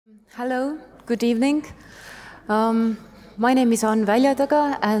Hello, good evening. My name is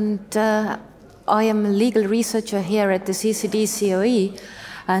Väljataga, and I am a legal researcher here at the CCDCOE.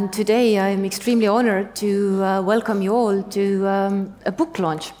 And today I am extremely honored to welcome you all to a book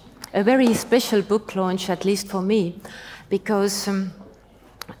launch, a very special book launch, at least for me, because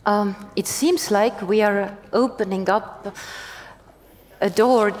it seems like we are opening up a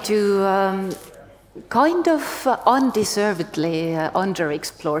door to kind of undeservedly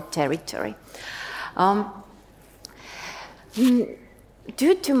underexplored territory.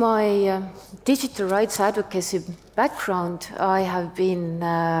 Due to my digital rights advocacy background, I have been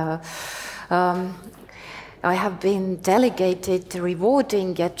delegated the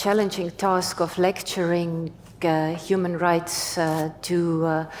rewarding yet challenging task of lecturing human rights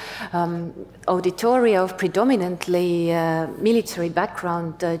to auditoria of predominantly military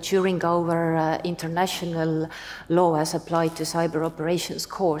background during our international law as applied to cyber operations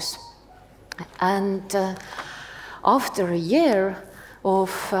course. And after a year of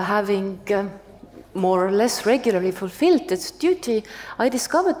having more or less regularly fulfilled this duty, I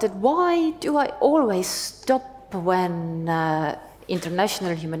discovered that why do I always stop when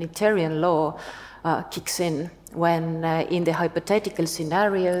international humanitarian law kicks in, when in the hypothetical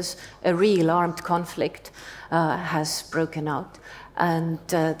scenarios a real armed conflict has broken out and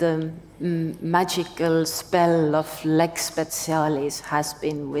the magical spell of lex specialis has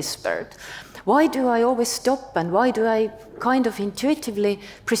been whispered. Why do I always stop, and why do I kind of intuitively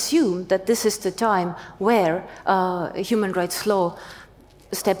presume that this is the time where human rights law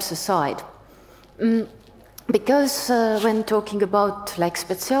steps aside? Because when talking like lex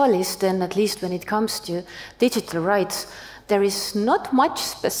specialis, then at least when it comes to digital rights, there is not much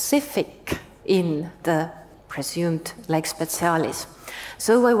specific in the presumed lex specialis.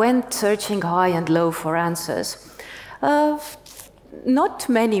 So I went searching high and low for answers. Not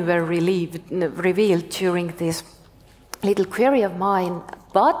many were revealed during this little query of mine,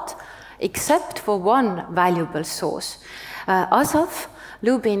 but except for one valuable source. Asaf,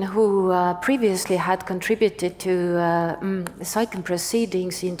 Lubin, who previously had contributed to CyCon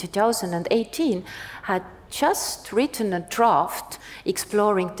proceedings in 2018, had just written a draft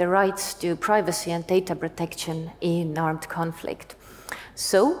exploring the rights to privacy and data protection in armed conflict.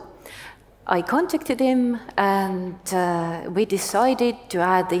 So I contacted him, and we decided to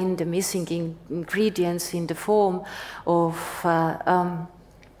add in the missing ingredients in the form of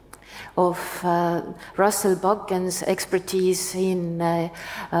Russel Buchan's expertise in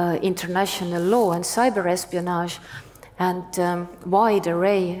international law and cyber espionage, and wide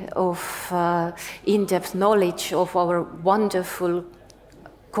array of in-depth knowledge of our wonderful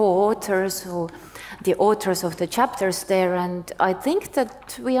co-authors, or the authors of the chapters there. And I think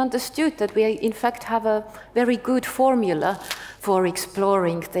that we understood that we in fact have a very good formula for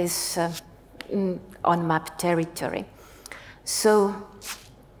exploring this unmapped territory. So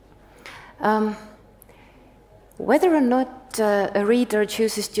whether or not a reader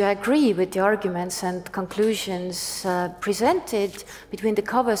chooses to agree with the arguments and conclusions presented between the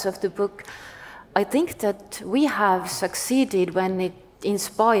covers of the book, I think that we have succeeded when it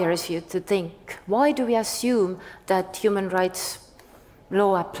inspires you to think, why do we assume that human rights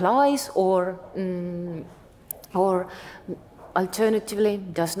law applies, or alternatively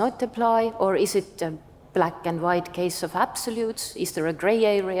does not apply, or is it a black and white case of absolutes? Is there a gray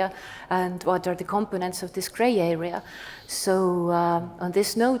area, and what are the components of this gray area? So on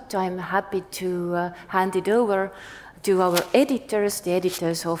this note, I'm happy to hand it over to our editors, the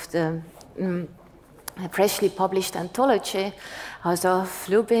editors of the freshly published anthology, Asaf,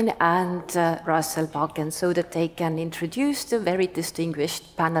 Lubin, and Russel Buchan, so that they can introduce the very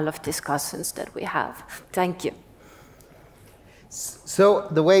distinguished panel of discussants that we have. Thank you. So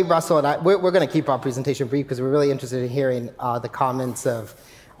the way Russel and I, we're going to keep our presentation brief because we're really interested in hearing the comments of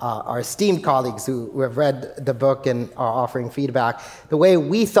our esteemed colleagues who have read the book and are offering feedback. The way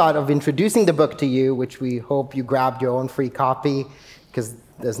we thought of introducing the book to you, which we hope you grabbed your own free copy, because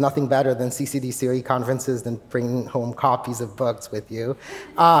there's nothing better than CCDCOE conferences than bringing home copies of books with you,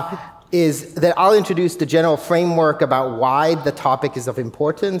 is that I'll introduce the general framework about why the topic is of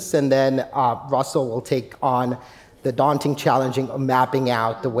importance, and then Russel will take on the daunting challenging of mapping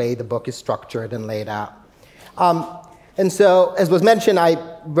out the way the book is structured and laid out. And so, as was mentioned, I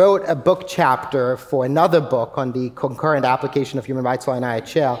wrote a book chapter for another book on the concurrent application of human rights law in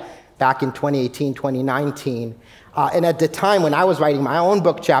IHL back in 2018, 2019. And at the time when I was writing my own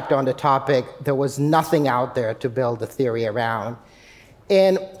book chapter on the topic, there was nothing out there to build a theory around.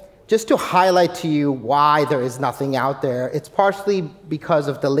 And just to highlight to you why there is nothing out there, it's partially because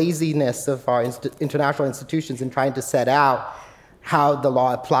of the laziness of our international institutions in trying to set out how the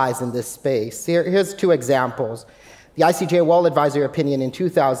law applies in this space. Here's two examples. The ICJ Wall Advisory Opinion in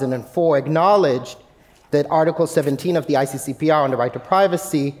 2004 acknowledged that Article 17 of the ICCPR on the right to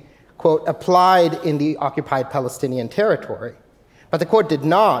privacy, quote, applied in the occupied Palestinian territory. But the court did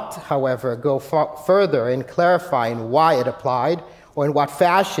not, however, go further in clarifying why it applied, or in what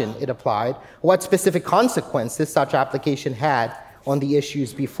fashion it applied, or what specific consequences such application had on the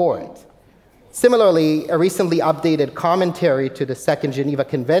issues before it. Similarly, a recently updated commentary to the Second Geneva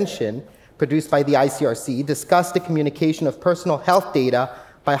Convention, produced by the ICRC, discussed the communication of personal health data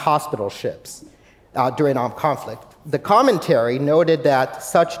by hospital ships during armed conflict. The commentary noted that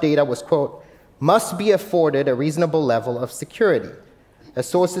such data was, quote, must be afforded a reasonable level of security. As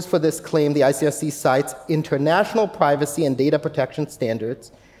sources for this claim, the ICRC cites international privacy and data protection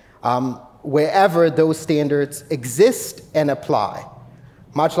standards wherever those standards exist and apply.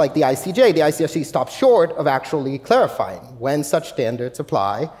 Much like the ICJ, the ICRC stopped short of actually clarifying when such standards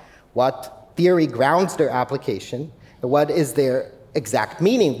apply, what theory grounds their application, and what is their exact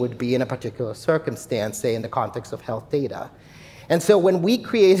meaning would be in a particular circumstance, say in the context of health data. And so when we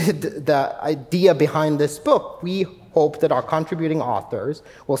created the idea behind this book, we hope that our contributing authors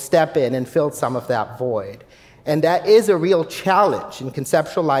will step in and fill some of that void. And that is a real challenge in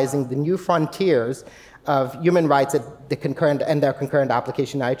conceptualizing the new frontiers of human rights at the concurrent and their concurrent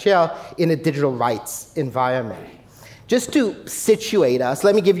application in IHL in a digital rights environment. Just to situate us,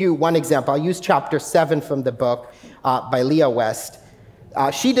 let me give you one example. I'll use chapter 7 from the book by Leah West.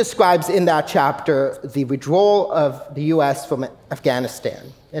 She describes in that chapter the withdrawal of the US from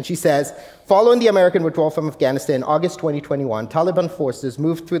Afghanistan. And she says, following the American withdrawal from Afghanistan in August 2021, Taliban forces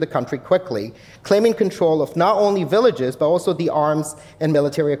moved through the country quickly, claiming control of not only villages, but also the arms and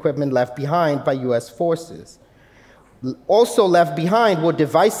military equipment left behind by US forces. Also left behind were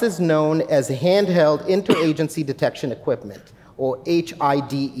devices known as handheld interagency detection equipment, or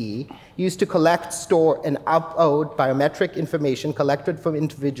HIDE, used to collect, store, and upload biometric information collected from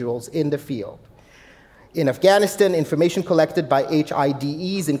individuals in the field. In Afghanistan, information collected by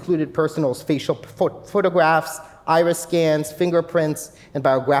HIDEs included personals' facial photographs, iris scans, fingerprints, and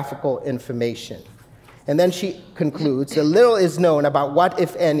biographical information. And then she concludes that little is known about what,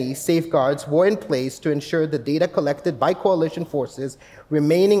 if any, safeguards were in place to ensure the data collected by coalition forces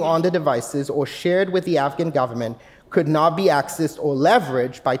remaining on the devices or shared with the Afghan government could not be accessed or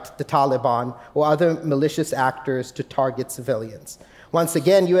leveraged by the Taliban or other malicious actors to target civilians. Once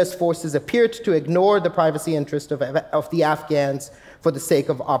again, US forces appeared to ignore the privacy interest of the Afghans for the sake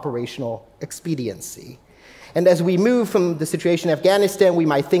of operational expediency. And as we move from the situation in Afghanistan, we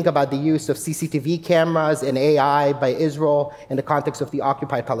might think about the use of CCTV cameras and AI by Israel in the context of the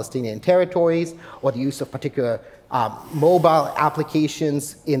occupied Palestinian territories, or the use of particular mobile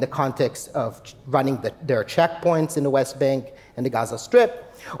applications in the context of running their checkpoints in the West Bank and the Gaza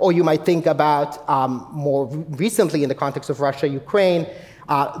Strip. Or you might think about, more recently in the context of Russia, Ukraine,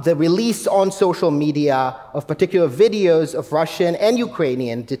 the release on social media of particular videos of Russian and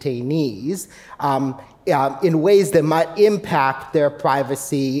Ukrainian detainees in ways that might impact their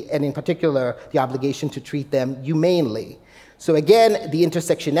privacy, and in particular, the obligation to treat them humanely. So again, the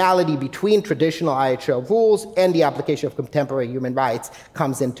intersectionality between traditional IHL rules and the application of contemporary human rights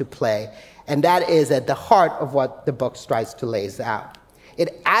comes into play. And that is at the heart of what the book strives to lay out.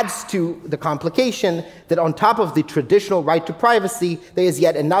 It adds to the complication that on top of the traditional right to privacy, there is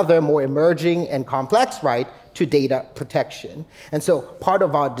yet another more emerging and complex right to data protection. And so part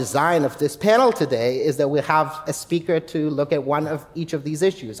of our design of this panel today is that we'll have a speaker to look at one of each of these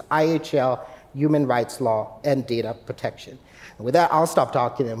issues: IHL, human rights law, and data protection. And with that, I'll stop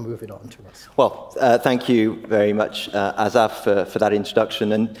talking and move it on to Russel. Well, thank you very much, Asaf, for that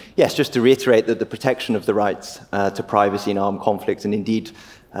introduction. And yes, just to reiterate that the protection of the rights to privacy in armed conflict, and indeed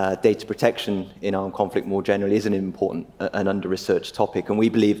data protection in armed conflict more generally, is an important and under-researched topic. And we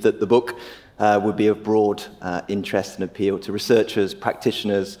believe that the book would be of broad interest and appeal to researchers,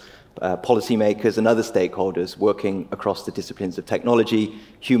 practitioners, policymakers, and other stakeholders working across the disciplines of technology,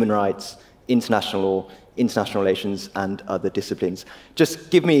 human rights, international law, international relations, and other disciplines.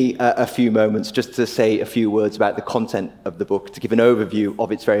 Just give me a few moments just to say a few words about the content of the book, to give an overview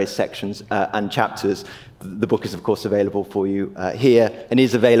of its various sections and chapters. The book is, of course, available for you here and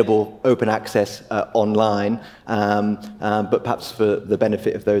is available open access online. But perhaps for the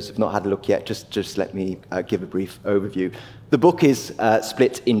benefit of those who have not had a look yet, just let me give a brief overview. The book is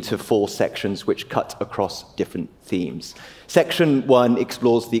split into 4 sections which cut across different themes. Section 1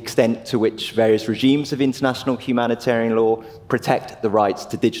 explores the extent to which various regimes of international humanitarian law protect the rights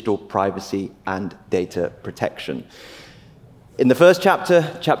to digital privacy and data protection. In the first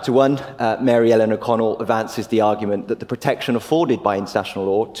chapter, chapter 1, Mary Ellen O'Connell advances the argument that the protection afforded by international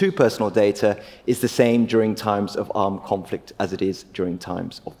law to personal data is the same during times of armed conflict as it is during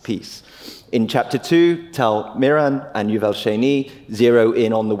times of peace. In chapter 2, Tal Miran and Yuval Sheni zero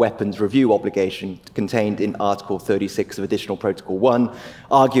in on the weapons review obligation contained in Article 36 of Additional Protocol 1,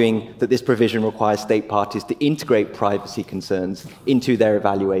 arguing that this provision requires state parties to integrate privacy concerns into their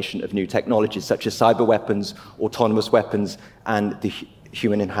evaluation of new technologies, such as cyber weapons, autonomous weapons, and the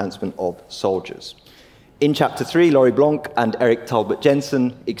human enhancement of soldiers. In Chapter 3, Laurie Blanc and Eric Talbot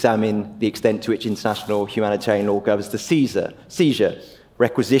Jensen examine the extent to which international humanitarian law governs the seizure,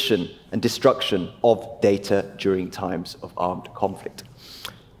 requisition, and destruction of data during times of armed conflict.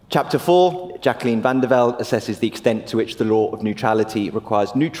 Chapter 4, Jacqueline van der Velde assesses the extent to which the law of neutrality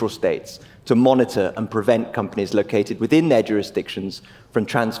requires neutral states to monitor and prevent companies located within their jurisdictions from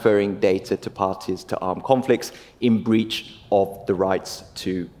transferring data to parties to armed conflicts in breach of the rights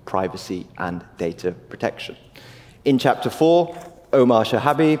to privacy and data protection. In Chapter 4, Omar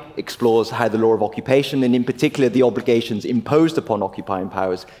Shahabi explores how the law of occupation, and in particular the obligations imposed upon occupying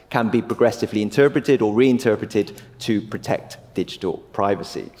powers, can be progressively interpreted or reinterpreted to protect digital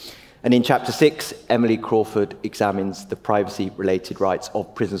privacy. And in Chapter 6, Emily Crawford examines the privacy-related rights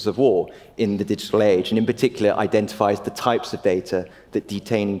of prisoners of war in the digital age, and in particular identifies the types of data that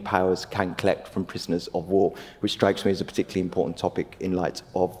detaining powers can collect from prisoners of war, which strikes me as a particularly important topic in light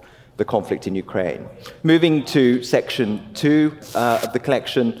of the conflict in Ukraine. Moving to section 2 of the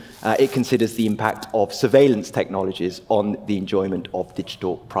collection, it considers the impact of surveillance technologies on the enjoyment of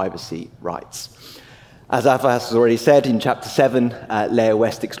digital privacy rights. As Asaf has already said, in Chapter 7, Leah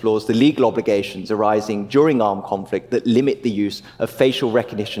West explores the legal obligations arising during armed conflict that limit the use of facial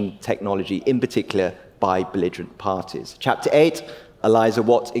recognition technology, in particular by belligerent parties. Chapter 8, Eliza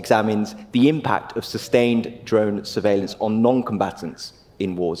Watt examines the impact of sustained drone surveillance on non-combatants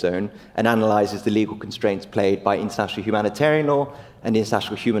in war zone and analyzes the legal constraints played by international humanitarian law and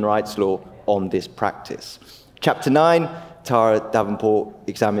international human rights law on this practice. Chapter 9, Tara Davenport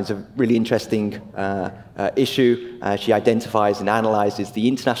examines a really interesting issue. She identifies and analyzes the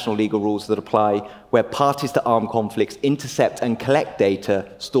international legal rules that apply where parties to armed conflicts intercept and collect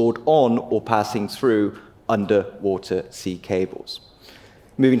data stored on or passing through underwater sea cables.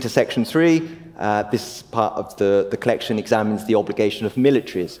 Moving to section 3, this part of the collection examines the obligation of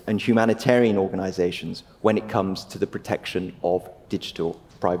militaries and humanitarian organizations when it comes to the protection of digital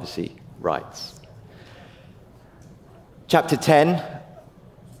privacy rights. Chapter 10,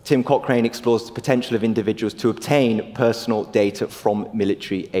 Tim Cochrane explores the potential of individuals to obtain personal data from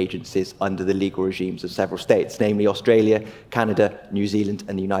military agencies under the legal regimes of several states, namely Australia, Canada, New Zealand,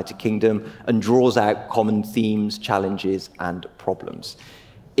 and the United Kingdom, and draws out common themes, challenges, and problems.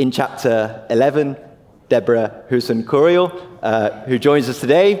 In Chapter 11, Deborah Husson-Curiel, who joins us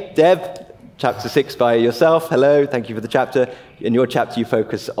today. Deb, Chapter 6 by yourself. Hello, thank you for the chapter. In your chapter, you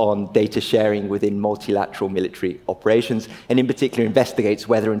focus on data sharing within multilateral military operations, and in particular investigates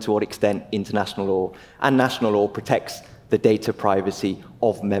whether and to what extent international law and national law protects the data privacy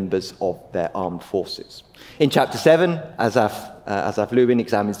of members of their armed forces. In Chapter 7, Asaf Lubin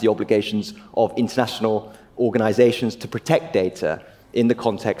examines the obligations of international organizations to protect data in the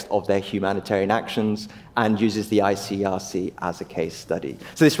context of their humanitarian actions, and uses the ICRC as a case study.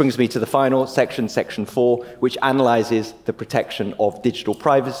 So this brings me to the final section, section 4, which analyzes the protection of digital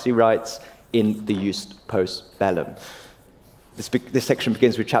privacy rights in the use post-bellum. This section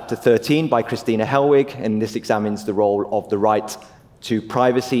begins with Chapter 13 by Christina Hellwig, and this examines the role of the right to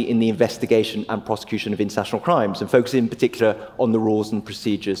privacy in the investigation and prosecution of international crimes, and focuses in particular on the rules and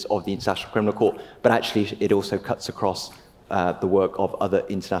procedures of the International Criminal Court, but actually it also cuts across the work of other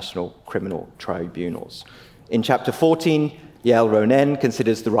international criminal tribunals. In Chapter 14, Yael Ronen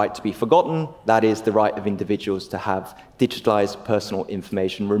considers the right to be forgotten, that is, the right of individuals to have digitalized personal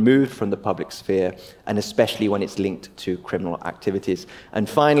information removed from the public sphere, and especially when it's linked to criminal activities. And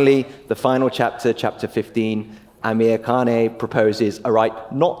finally, the final chapter, Chapter 15, Amir Khaneh proposes a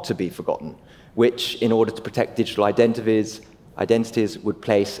right not to be forgotten, which, in order to protect digital identities would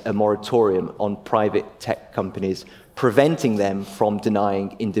place a moratorium on private tech companies, preventing them from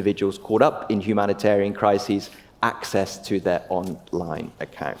denying individuals caught up in humanitarian crises access to their online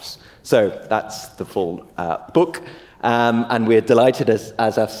accounts. So that's the full book, and we're delighted,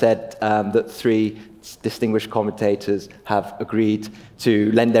 as I've said, that 3 distinguished commentators have agreed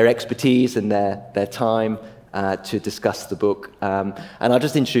to lend their expertise and their time to discuss the book. And I'll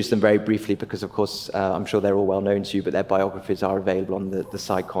just introduce them very briefly because, of course, I'm sure they're all well known to you, but their biographies are available on the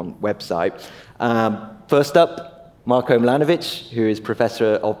CyCon website. First up, Marko Milanovic, who is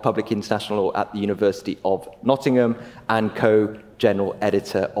Professor of Public International Law at the University of Nottingham and co-general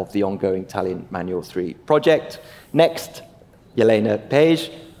editor of the ongoing Italian Manual 3 project. Next, Jelena,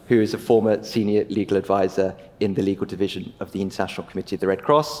 who is a former senior legal advisor in the legal division of the International Committee of the Red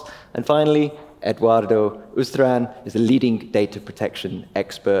Cross. And finally, Eduardo Ustaran is a leading data protection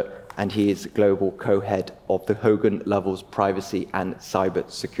expert, and he is global co-head of the Hogen Lovells Privacy and Cyber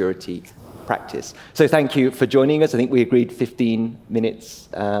Security practice. So thank you for joining us. I think we agreed 15 minutes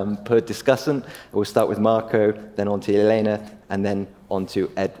per discussant. We'll start with Marko, then on to Jelena, and then on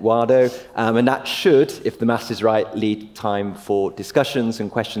to Eduardo. And that should, if the maths is right, lead time for discussions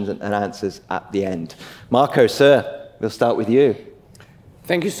and questions and answers at the end. Marko, sir, we'll start with you.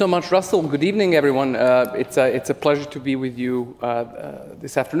 Thank you so much, Russell. Good evening, everyone. It's a pleasure to be with you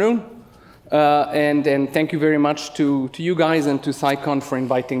this afternoon. And thank you very much to you guys and to CyCon for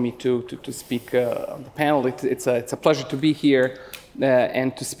inviting me to speak on the panel. It's a pleasure to be here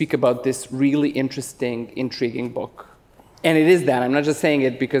and to speak about this really interesting, intriguing book. And it is that. I'm not just saying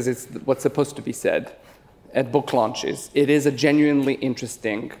it because it's what's supposed to be said at book launches. It is a genuinely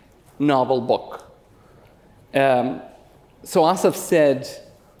interesting, novel book. So Asaf said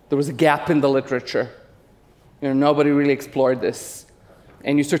there was a gap in the literature. You know, nobody really explored this.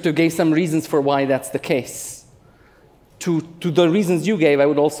 And you sort of gave some reasons for why that's the case. To the reasons you gave, I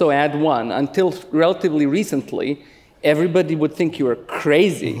would also add one. Until relatively recently, everybody would think you were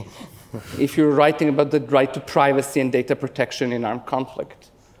crazy if you were writing about the right to privacy and data protection in armed conflict.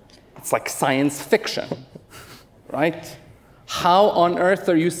 It's like science fiction, right? How on earth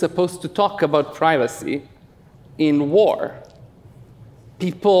are you supposed to talk about privacy in war?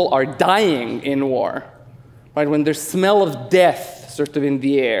 People are dying in war, right? When there's smell of death sort of in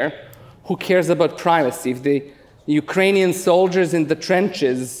the air, who cares about privacy? If the Ukrainian soldiers in the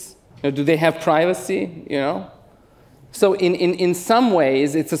trenches, you know, do they have privacy, you know? So in some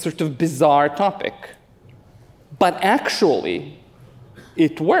ways, it's a sort of bizarre topic. But actually,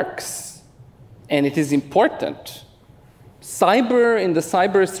 it works, and it is important. Cyber, in the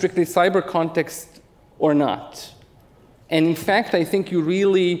strictly cyber context or not. And in fact, I think you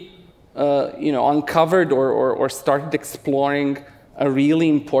really uncovered or started exploring a really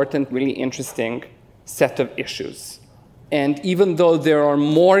important, really interesting set of issues. And even though there are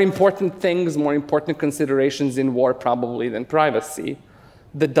more important things, more important considerations in war probably than privacy,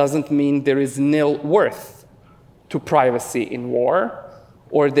 that doesn't mean there is nil worth to privacy in war,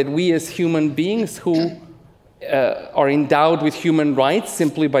 or that we as human beings who are endowed with human rights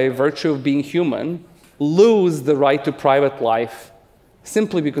simply by virtue of being human lose the right to private life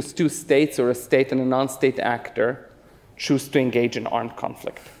simply because two states or a state and a non-state actor choose to engage in armed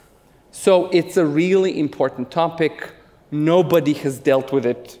conflict. So it's a really important topic. Nobody has dealt with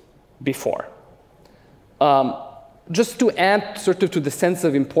it before. Just to add sort of to the sense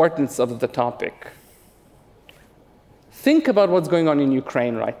of importance of the topic, think about what's going on in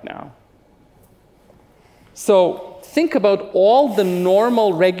Ukraine right now. So think about all the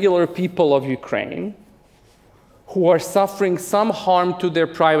normal, regular people of Ukraine who are suffering some harm to their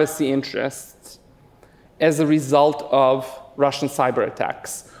privacy interests as a result of Russian cyber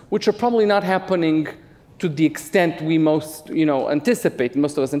attacks, which are probably not happening to the extent we most of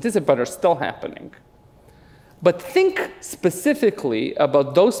us anticipate, but are still happening. But think specifically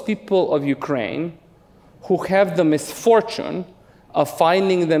about those people of Ukraine who have the misfortune of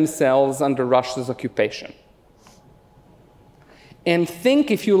finding themselves under Russia's occupation. And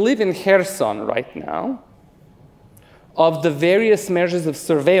think, if you live in Kherson right now, of the various measures of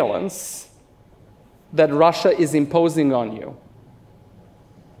surveillance that Russia is imposing on you.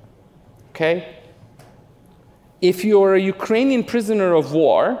 Okay? If you're a Ukrainian prisoner of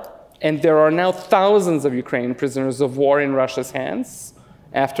war, and there are now thousands of Ukrainian prisoners of war in Russia's hands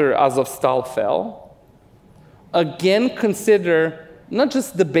after Azovstal fell, again consider not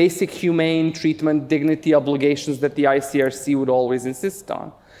just the basic humane treatment, dignity, obligations that the ICRC would always insist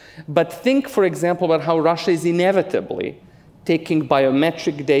on, but think, for example, about how Russia is inevitably taking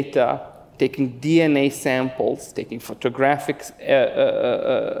biometric data, taking DNA samples, taking photographic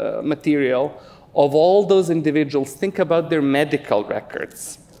material of all those individuals. Think about their medical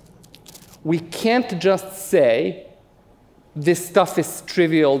records. We can't just say, this stuff is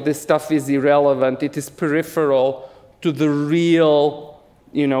trivial, this stuff is irrelevant, it is peripheral to the real,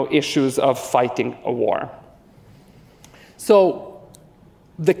 issues of fighting a war. So,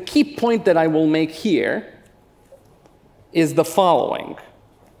 the key point that I will make here is the following.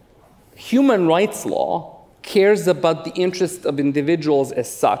 Human rights law cares about the interests of individuals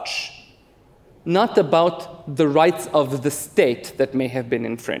as such, not about the rights of the state that may have been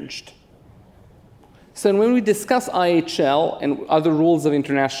infringed. So when we discuss IHL and other rules of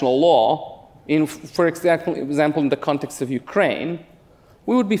international law, for example, in the context of Ukraine,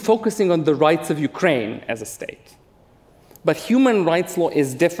 we would be focusing on the rights of Ukraine as a state. But human rights law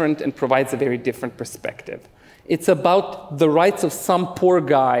is different and provides a very different perspective. It's about the rights of some poor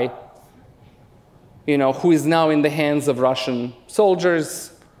guy, who is now in the hands of Russian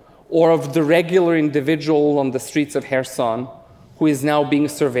soldiers, or of the regular individual on the streets of Kherson, who is now being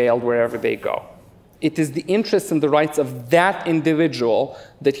surveilled wherever they go. It is the interests and the rights of that individual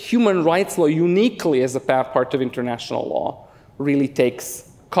that human rights law, uniquely as a part of international law, really takes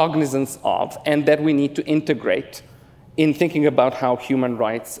cognizance of, and that we need to integrate in thinking about how human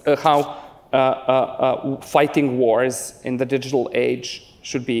rights, fighting wars in the digital age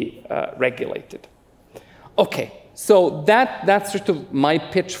should be regulated. Okay, so that's sort of my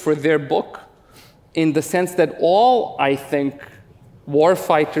pitch for their book, in the sense that all, I think, war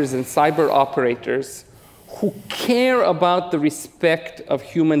fighters and cyber operators who care about the respect of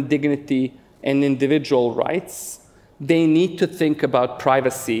human dignity and individual rights, they need to think about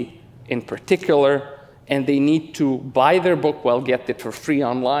privacy in particular, and they need to buy their book, well, get it for free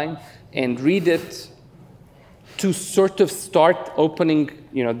online, and read it to sort of start opening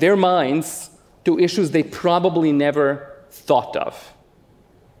their minds to issues they probably never thought of.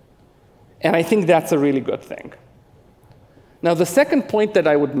 And I think that's a really good thing. Now, the second point that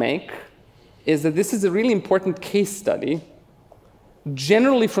I would make is that this is a really important case study,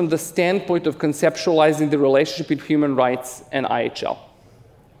 generally from the standpoint of conceptualizing the relationship between human rights and IHL.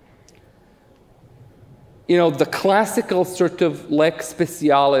 The classical sort of lex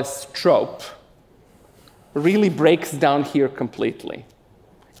specialis trope really breaks down here completely.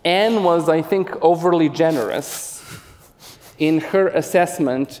 Anne was, I think, overly generous in her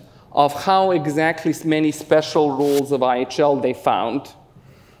assessment of how exactly many special rules of IHL they found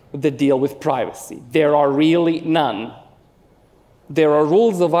that deal with privacy. There are really none. There are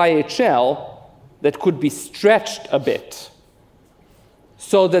rules of IHL that could be stretched a bit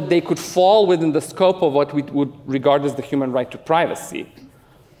so that they could fall within the scope of what we would regard as the human right to privacy.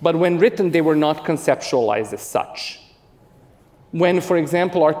 But when written, they were not conceptualized as such. When, for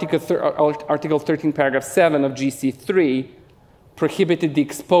example, Article 13, Paragraph 7 of GC3 prohibited the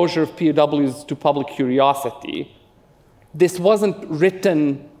exposure of POWs to public curiosity, this wasn't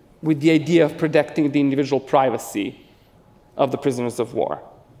written with the idea of protecting the individual privacy of the prisoners of war.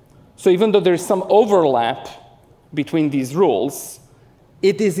 So even though there's some overlap between these rules,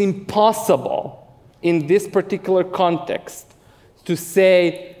 it is impossible in this particular context to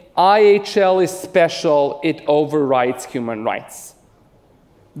say IHL is special, it overrides human rights.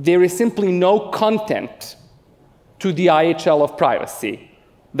 There is simply no content to the IHL of privacy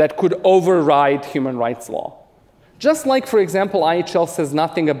that could override human rights law. Just like, for example, IHL says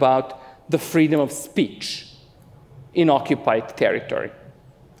nothing about the freedom of speech in occupied territory.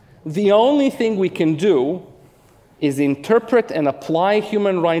 The only thing we can do is interpret and apply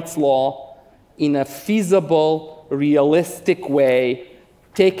human rights law in a feasible, realistic way,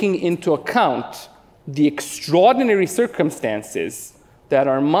 taking into account the extraordinary circumstances that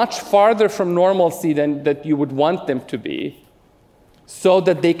are much farther from normalcy than that you would want them to be, so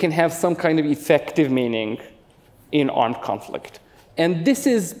that they can have some kind of effective meaning in armed conflict. And this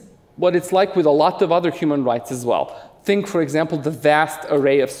is what it's like with a lot of other human rights as well. Think, for example, the vast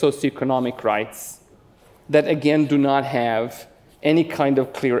array of socioeconomic rights that, again, do not have any kind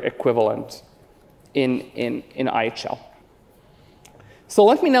of clear equivalent in IHL. So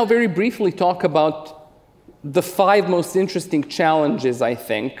let me now very briefly talk about the 5 most interesting challenges, I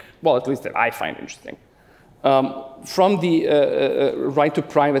think, well, at least that I find interesting, from the right to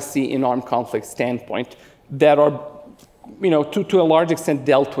privacy in armed conflict standpoint that are, to a large extent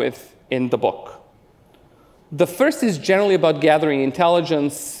dealt with in the book. The first is generally about gathering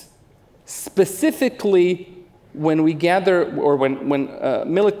intelligence, specifically when we gather, or when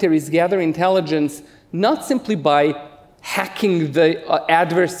militaries gather intelligence, not simply by hacking the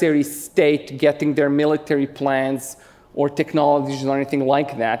adversary state, getting their military plans or technologies or anything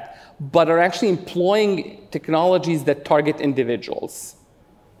like that, but are actually employing technologies that target individuals,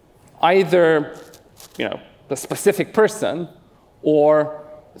 either the specific person or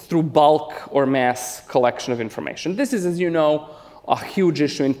through bulk or mass collection of information. This is, as you know, a huge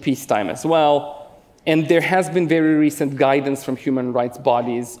issue in peacetime as well, and there has been very recent guidance from human rights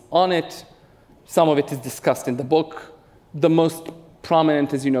bodies on it. Some of it is discussed in the book. The most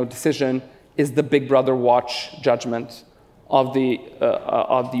prominent, as you know, decision is the Big Brother Watch judgment of the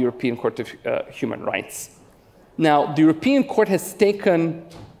European Court of Human Rights. Now, the European Court has taken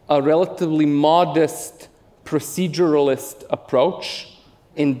a relatively modest proceduralist approach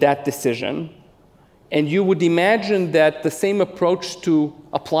in that decision, And you would imagine that the same approach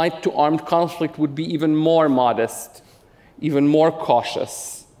applied to armed conflict would be even more modest, even more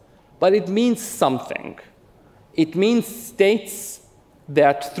cautious. But it means something. It means states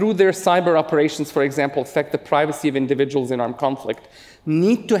that through their cyber operations, for example, affect the privacy of individuals in armed conflict,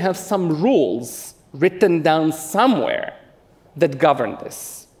 need to have some rules written down somewhere that govern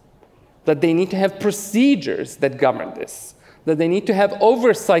this. That they need to have procedures that govern this. That they need to have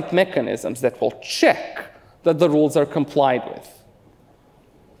oversight mechanisms that will check that the rules are complied with.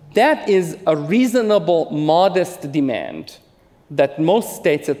 That is a reasonable, modest demand that most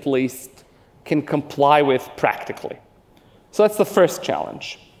states, at least, can comply with practically. So that's the first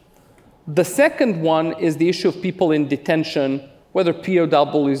challenge. The second one is the issue of people in detention, whether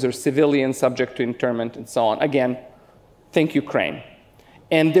POWs or civilians subject to internment and so on. Again, think Ukraine.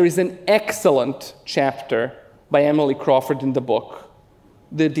 And there is an excellent chapter by Emily Crawford in the book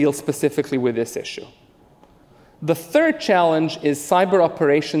that deals specifically with this issue. The third challenge is cyber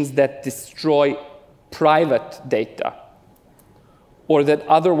operations that destroy private data or that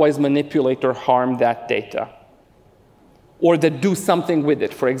otherwise manipulate or harm that data, or that do something with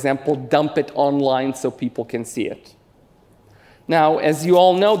it. For example, dump it online so people can see it. Now, as you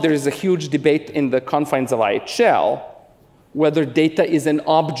all know, there is a huge debate in the confines of IHL whether data is an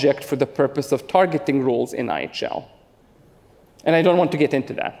object for the purpose of targeting rules in IHL. And I don't want to get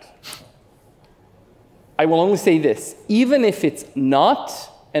into that. I will only say this. Even if it's not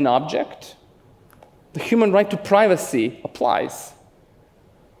an object, the human right to privacy applies.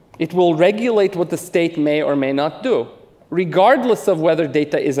 It will regulate what the state may or may not do, regardless of whether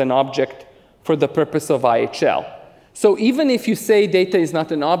data is an object for the purpose of IHL. So even if you say data is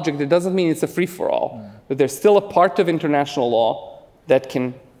not an object, it doesn't mean it's a free-for-all. But there's still a part of international law that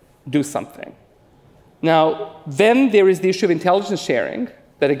can do something. Now, then there is the issue of intelligence sharing,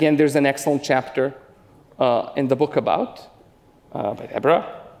 that again, there's an excellent chapter in the book about, by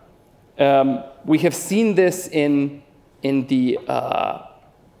Deborah. We have seen this in the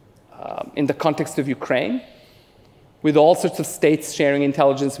context of Ukraine, with all sorts of states sharing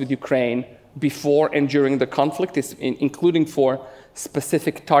intelligence with Ukraine before and during the conflict, including for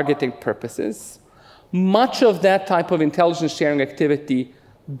specific targeting purposes. Much of that type of intelligence sharing activity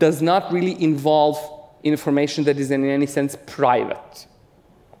does not really involve information that is in any sense private.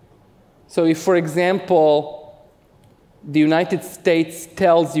 So if, for example, the United States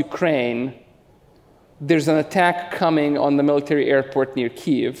tells Ukraine there's an attack coming on the military airport near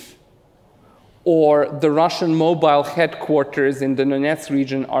Kyiv, or the Russian mobile headquarters in the Donetsk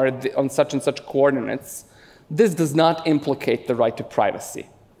region are on such and such coordinates, this does not implicate the right to privacy.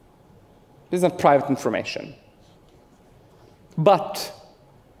 This is not private information. But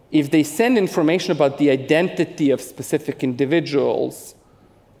if they send information about the identity of specific individuals,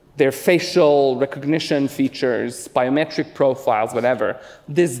 their facial recognition features, biometric profiles, whatever,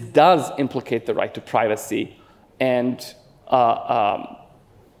 this does implicate the right to privacy and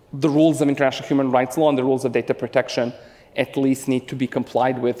the rules of international human rights law and the rules of data protection at least need to be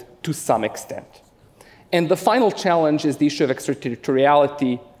complied with to some extent. And the final challenge is the issue of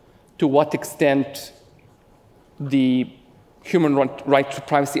extraterritoriality, to what extent the human right to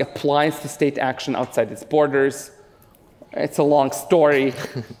privacy applies to state action outside its borders. It's a long story,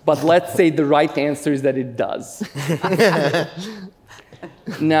 but let's say the right answer is that it does.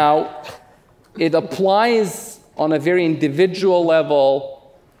 Now, it applies on a very individual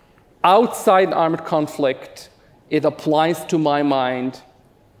level. Outside armed conflict, it applies, to my mind,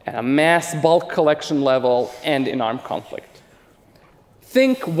 at a mass bulk collection level and in armed conflict.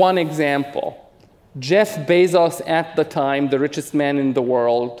 Think one example. Jeff Bezos, at the time, the richest man in the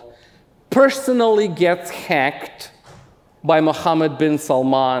world, personally gets hacked by Mohammed bin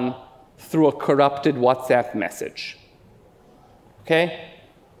Salman through a corrupted WhatsApp message. Okay?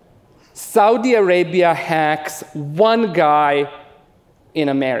 Saudi Arabia hacks one guy in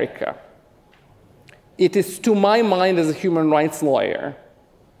America. It is, to my mind as a human rights lawyer,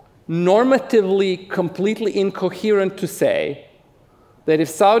 normatively completely incoherent to say that if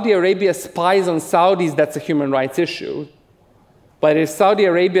Saudi Arabia spies on Saudis, that's a human rights issue. But if Saudi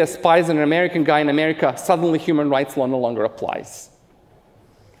Arabia spies on an American guy in America, suddenly human rights law no longer applies.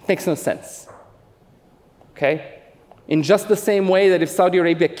 It makes no sense. Okay? In just the same way that if Saudi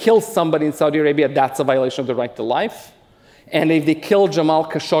Arabia kills somebody in Saudi Arabia, that's a violation of the right to life. And if they kill Jamal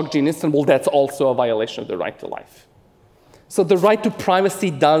Khashoggi in Istanbul, that's also a violation of the right to life. So the right to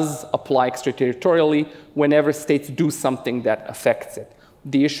privacy does apply extraterritorially whenever states do something that affects it.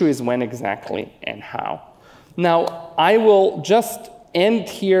 The issue is when exactly and how. Now, I will just end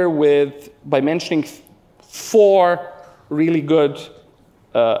here by mentioning 4 really good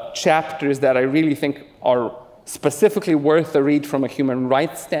chapters that I really think are specifically worth a read from a human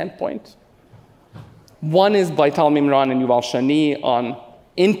rights standpoint. One is by Tal Mimran and Yuval Shani on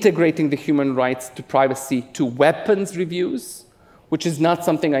integrating the human rights to privacy to weapons reviews, which is not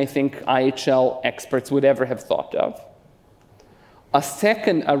something I think IHL experts would ever have thought of. A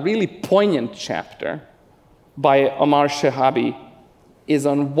second, a really poignant chapter by Omar Shehabi is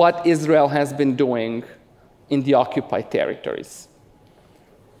on what Israel has been doing in the occupied territories.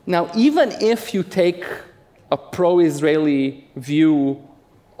 Now, even if you take a pro-Israeli view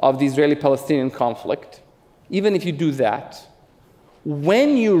of the Israeli-Palestinian conflict, even if you do that,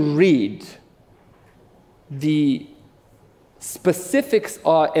 when you read the specifics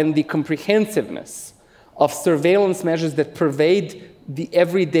and the comprehensiveness of surveillance measures that pervade the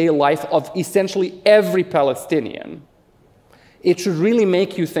everyday life of essentially every Palestinian, it should really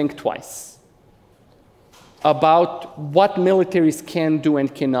make you think twice about what militaries can do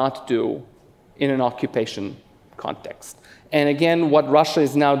and cannot do in an occupation context. And again, what Russia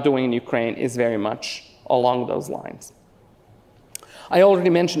is now doing in Ukraine is very much along those lines. I already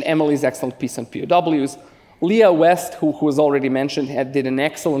mentioned Emily's excellent piece on POWs. Leah West, who was already mentioned, did an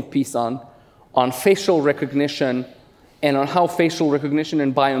excellent piece on facial recognition and on how facial recognition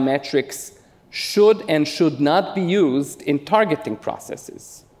and biometrics should and should not be used in targeting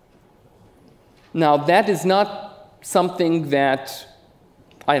processes. Now, that is not something that,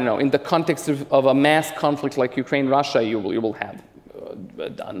 I don't know, in the context of a mass conflict like Ukraine-Russia, you will have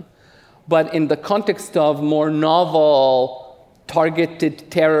done. But in the context of more novel,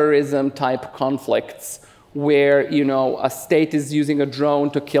 targeted terrorism-type conflicts, where a state is using a drone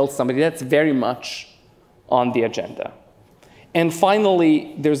to kill somebody, that's very much on the agenda. And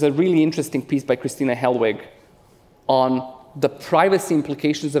finally, there's a really interesting piece by Christina Hellwig on the privacy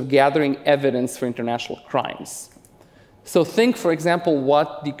implications of gathering evidence for international crimes. So think, for example,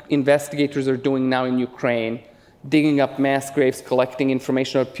 what the investigators are doing now in Ukraine, digging up mass graves, collecting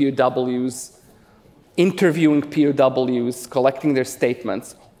information about POWs, interviewing POWs, collecting their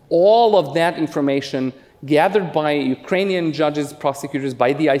statements. All of that information gathered by Ukrainian judges, prosecutors,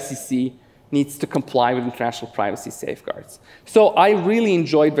 by the ICC, needs to comply with international privacy safeguards. So I really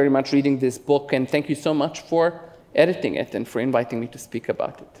enjoyed very much reading this book, and thank you so much for editing it and for inviting me to speak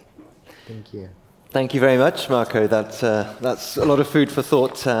about it. Thank you. Thank you very much, Marko. That's a lot of food for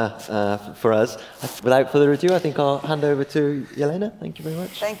thought for us. Without further ado, I think I'll hand over to Jelena. Thank you very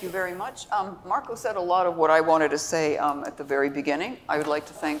much. Thank you very much. Marko said a lot of what I wanted to say at the very beginning. I would like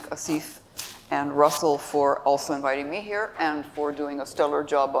to thank Asaf and Russel for also inviting me here and for doing a stellar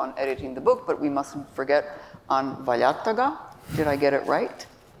job on editing the book, but we mustn't forget on Väljataga. Did I get it right?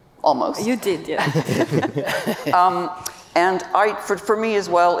 Almost. You did, yeah. And for me as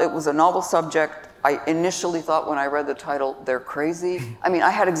well, it was a novel subject. I initially thought when I read the title, they're crazy. I mean, I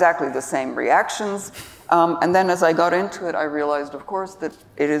had exactly the same reactions. And then as I got into it, I realized, of course, that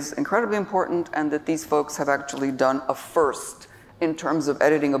it is incredibly important and that these folks have actually done a first in terms of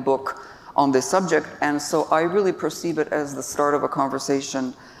editing a book on this subject. And so I really perceive it as the start of a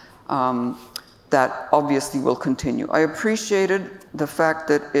conversation that obviously will continue. I appreciated the fact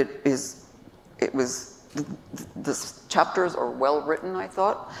that the chapters are well written, I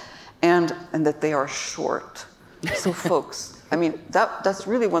thought, and that they are short. So folks, I mean, that's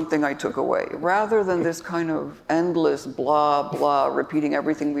really one thing I took away. Rather than this kind of endless blah, blah, repeating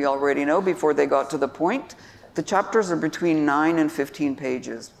everything we already know before they got to the point, the chapters are between 9 and 15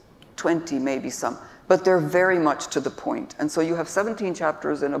 pages, 20 maybe some, but they're very much to the point. And so you have 17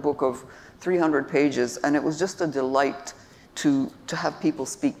 chapters in a book of 300 pages, and it was just a delight to have people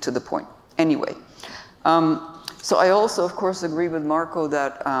speak to the point. Anyway, so I also, of course, agree with Marko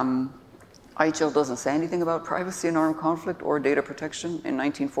that IHL doesn't say anything about privacy in armed conflict or data protection. In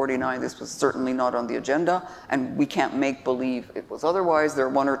 1949, this was certainly not on the agenda, and we can't make believe it was otherwise. There are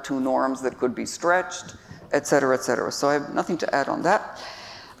 1 or 2 norms that could be stretched, et cetera, et cetera. So I have nothing to add on that.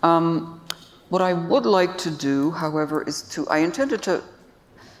 What I would like to do, however, is I intended to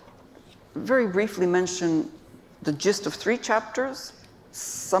very briefly mention the gist of 3 chapters,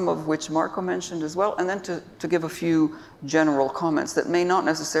 some of which Marko mentioned as well, and then to give a few general comments that may not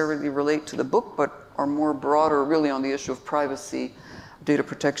necessarily relate to the book, but are more broader really on the issue of privacy, data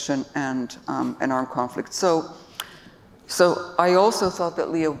protection, and armed conflict. So I also thought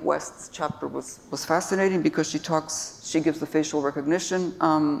that Leah West's chapter was fascinating because she gives the facial recognition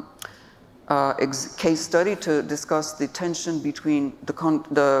case study to discuss the tension between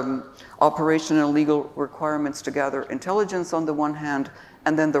the operational and legal requirements to gather intelligence on the one hand,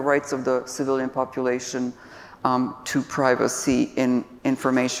 and then the rights of the civilian population to privacy in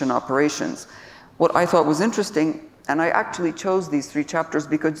information operations. What I thought was interesting, And I actually chose these 3 chapters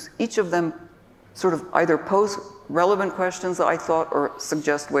because each of them sort of either pose relevant questions that I thought or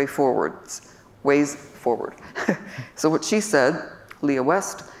suggest ways forward. So what she said, Leah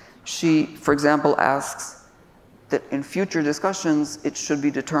West, she, for example, asks that in future discussions, it should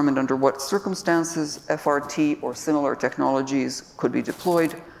be determined under what circumstances FRT or similar technologies could be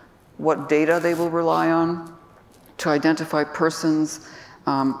deployed, what data they will rely on to identify persons,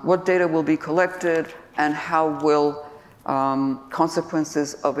 what data will be collected, and how will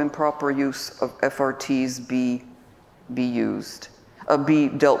consequences of improper use of FRTs be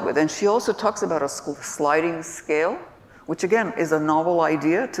dealt with. And she also talks about a sliding scale, which again is a novel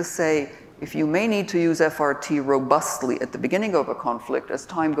idea to say, if you may need to use FRT robustly at the beginning of a conflict, as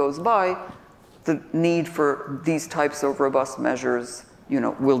time goes by, the need for these types of robust measures,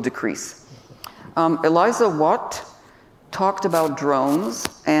 will decrease. Eliza Watt talked about drones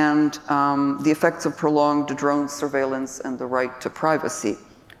and the effects of prolonged drone surveillance and the right to privacy.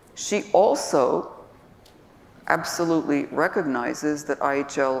 She also absolutely recognizes that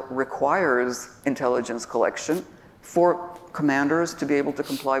IHL requires intelligence collection for commanders to be able to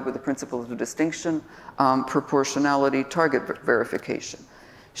comply with the principles of distinction, proportionality, target verification.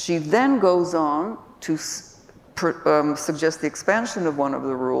 She then goes on to suggest the expansion of one of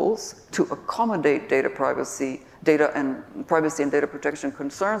the rules to accommodate data privacy and data protection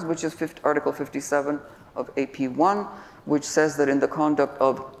concerns, which is Article 57 of AP1, which says that in the conduct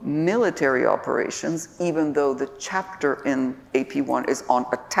of military operations, even though the chapter in AP1 is on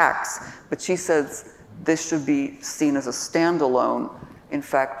attacks, but she says this should be seen as a standalone, in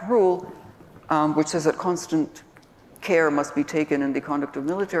fact, rule, which says that constant care must be taken in the conduct of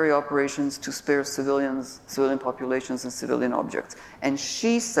military operations to spare civilian populations and civilian objects. And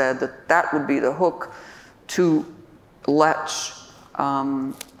she said that that would be the hook to latch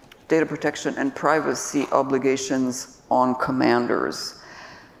data protection and privacy obligations on commanders.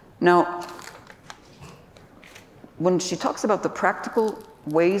 Now, when she talks about the practical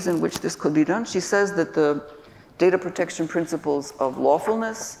ways in which this could be done, she says that the data protection principles of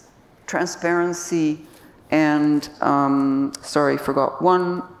lawfulness, transparency, and sorry, forgot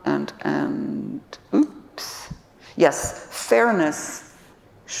one, and oops. Yes, fairness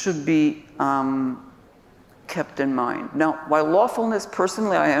should be kept in mind. Now, while lawfulness,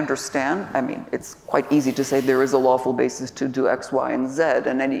 personally, I understand. I mean, it's quite easy to say there is a lawful basis to do X, Y, and Z,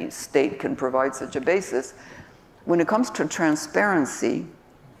 and any state can provide such a basis. When it comes to transparency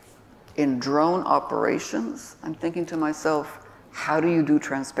in drone operations, I'm thinking to myself, how do you do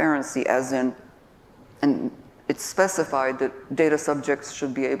transparency as in, and it's specified that data subjects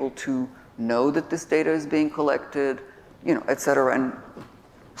should be able to know that this data is being collected, et cetera. And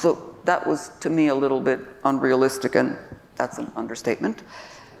so that was, to me, a little bit unrealistic, and that's an understatement.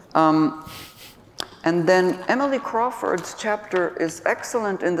 And then Emily Crawford's chapter is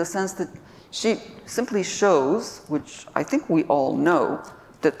excellent in the sense that she simply shows, which I think we all know,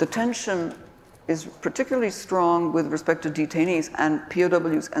 that the tension is particularly strong with respect to detainees and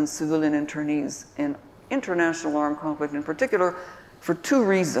POWs and civilian internees in international armed conflict in particular, for 2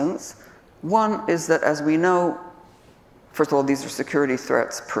 reasons. One is that, as we know, first of all, these are security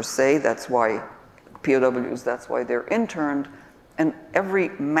threats per se. That's why POWs, that's why they're interned. And every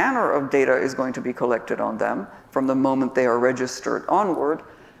manner of data is going to be collected on them from the moment they are registered onward,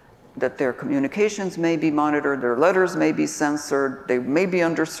 that their communications may be monitored, their letters may be censored, they may be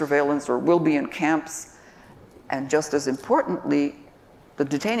under surveillance or will be in camps. And just as importantly, the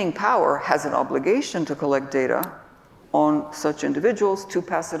detaining power has an obligation to collect data on such individuals to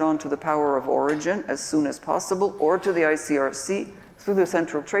pass it on to the power of origin as soon as possible, or to the ICRC through the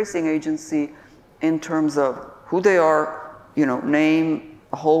Central Tracing Agency in terms of who they are, name,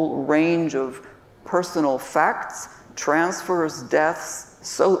 a whole range of personal facts, transfers, deaths,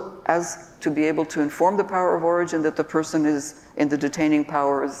 so as to be able to inform the power of origin that the person is in the detaining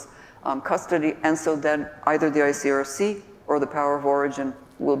power's custody, and so then either the ICRC or the power of origin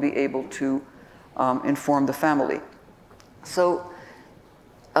will be able to inform the family. So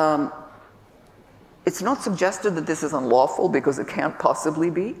it's not suggested that this is unlawful, because it can't possibly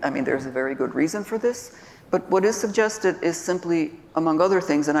be. I mean, there's a very good reason for this. But what is suggested is simply, among other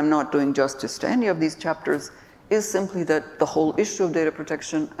things, and I'm not doing justice to any of these chapters, is simply that the whole issue of data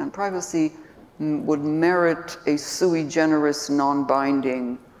protection and privacy would merit a sui generis,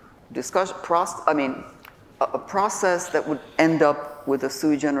 non-binding discussion, a process that would end up with a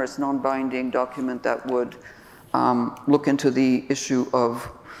sui generis, non-binding document that would look into the issue of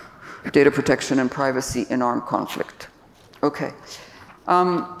data protection and privacy in armed conflict. Okay.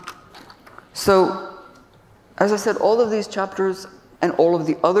 So, as I said, all of these chapters and all of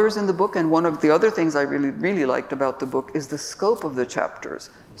the others in the book. And one of the other things I really, really liked about the book is the scope of the chapters.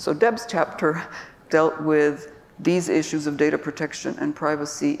 So Deb's chapter dealt with these issues of data protection and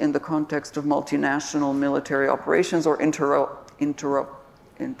privacy in the context of multinational military operations or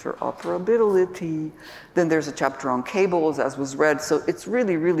interoperability. Then there's a chapter on cables, as was read. So it's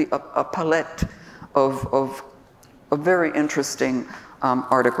really, really a palette of very interesting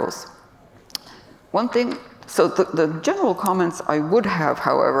articles. One thing, so the general comments I would have,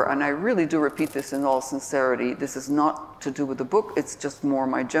 however, and I really do repeat this in all sincerity, this is not to do with the book, it's just more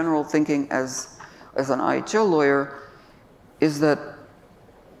my general thinking as an IHL lawyer, is that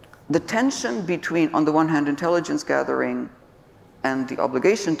the tension between, on the one hand, intelligence gathering and the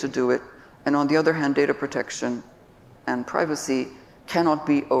obligation to do it, and on the other hand, data protection and privacy cannot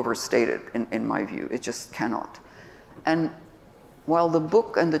be overstated, in my view. It just cannot. And while the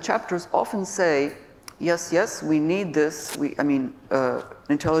book and the chapters often say, yes, yes, we need this,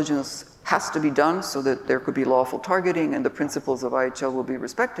 intelligence has to be done so that there could be lawful targeting and the principles of IHL will be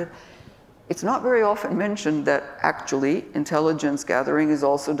respected, it's not very often mentioned that actually intelligence gathering is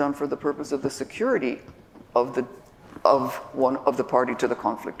also done for the purpose of the security of one of the party to the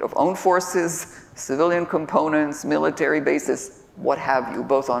conflict, of own forces, civilian components, military bases, what have you,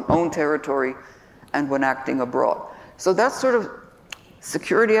 both on own territory and when acting abroad. So that sort of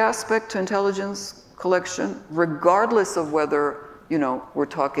security aspect to intelligence collection, regardless of whether, we're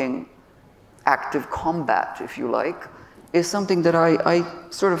talking active combat, if you like, is something that I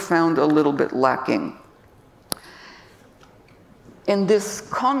sort of found a little bit lacking. In this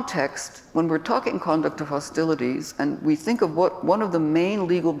context, when we're talking conduct of hostilities, and we think of what one of the main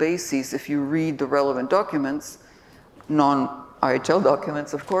legal bases, if you read the relevant documents, non-IHL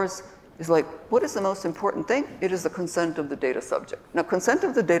documents, of course, is like, what is the most important thing? It is the consent of the data subject. Now, consent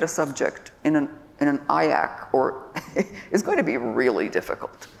of the data subject in an IAC is going to be really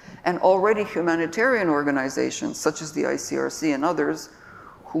difficult. And already humanitarian organizations, such as the ICRC and others,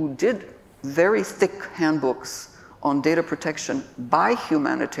 who did very thick handbooks on data protection by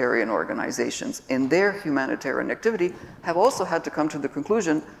humanitarian organizations in their humanitarian activity, have also had to come to the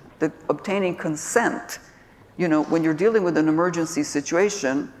conclusion that obtaining consent, when you're dealing with an emergency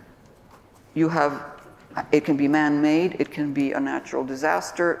situation, it can be man-made, it can be a natural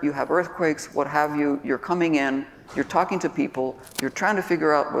disaster, you have earthquakes, what have you, you're coming in, you're talking to people, you're trying to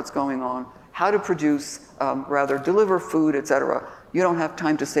figure out what's going on, how to produce, deliver food, etc. You don't have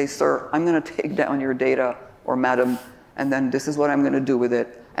time to say, sir, I'm going to take down your data, or madam, and then this is what I'm going to do with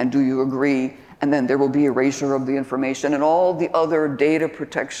it, and do you agree? And then there will be erasure of the information, and all the other data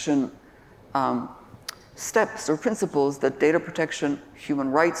protection steps or principles that data protection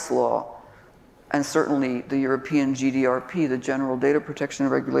human rights law, and certainly the European GDRP, the General Data Protection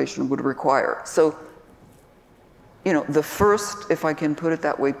Regulation, would require. So, the first, if I can put it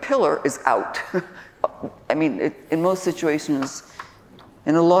that way, pillar is out. In most situations,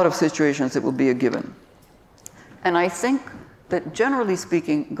 in a lot of situations, it will be a given. And I think that generally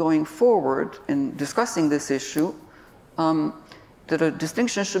speaking, going forward in discussing this issue, that a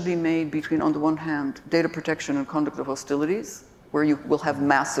distinction should be made between, on the one hand, data protection and conduct of hostilities, where you will have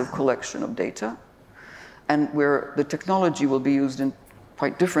massive collection of data, and where the technology will be used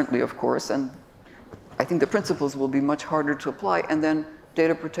quite differently, of course, and I think the principles will be much harder to apply, and then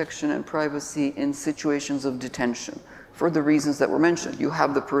data protection and privacy in situations of detention, for the reasons that were mentioned. You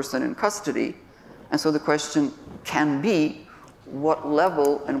have the person in custody, and so the question can be, what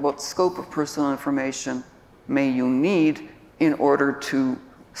level and what scope of personal information may you need in order to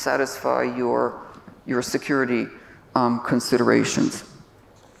satisfy your security considerations?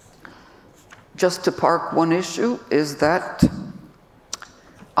 Just to park one issue is that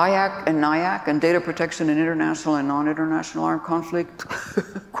IAC and NIAC and data protection in international and non-international armed conflict,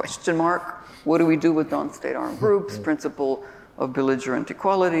 question mark. What do we do with non-state armed groups? Principle of belligerent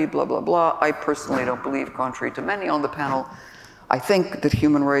equality, blah, blah, blah. I personally don't believe, contrary to many on the panel, I think that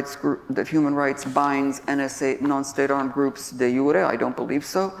human rights binds NSA, non-state armed groups de jure. I don't believe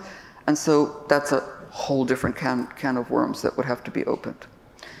so. And so that's a whole different can of worms that would have to be opened.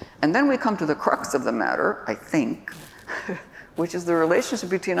 And then we come to the crux of the matter, I think, which is the relationship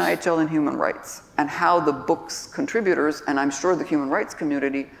between IHL and human rights, and how the book's contributors, and I'm sure the human rights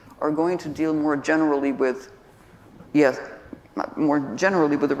community, are going to deal more generally with, more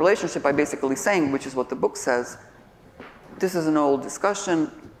generally with the relationship by basically saying, which is what the book says, this is an old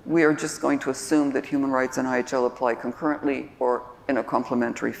discussion, we are just going to assume that human rights and IHL apply concurrently or in a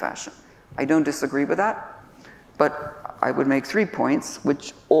complementary fashion. I don't disagree with that, but I would make 3 points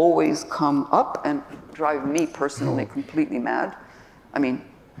which always come up and drive me personally completely mad.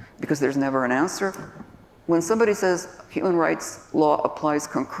 Because there's never an answer. when somebody says human rights law applies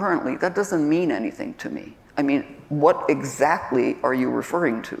concurrently, that doesn't mean anything to me. I mean, what exactly are you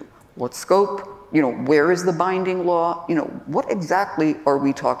referring to? What scope? You know, where is the binding law? You know, what exactly are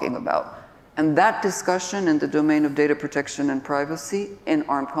we talking about? And that discussion in the domain of data protection and privacy in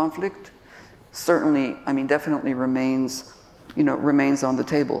armed conflict certainly, I mean, definitely remains, you know, remains on the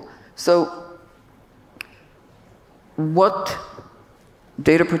table. So what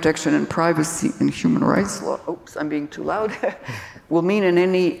data protection and privacy in human rights law, oops, I'm being too loud, will mean in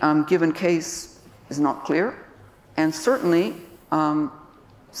any given case is not clear. And certainly,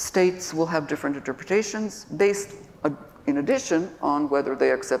 states will have different interpretations based, in addition, on whether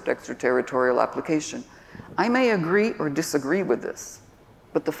they accept extraterritorial application. I may agree or disagree with this,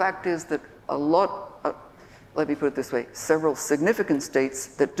 but the fact is that a lot, let me put it this way, several significant states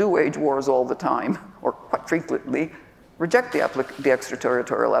that do wage wars all the time, or quite frequently, reject the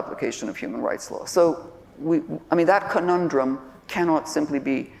extraterritorial application of human rights law. So, I mean, that conundrum cannot simply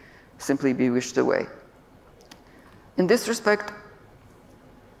be wished away. In this respect,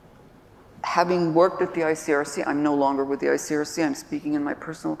 having worked at the ICRC, I'm no longer with the ICRC, I'm speaking in my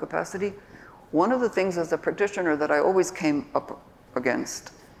personal capacity. One of the things as a practitioner that I always came up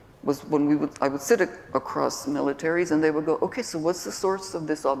against was when I would sit across militaries and they would go, okay, so what's the source of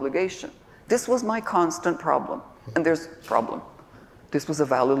this obligation? This was my constant problem, and there's a problem. This was a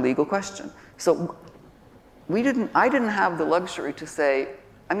valid legal question. So I didn't have the luxury to say,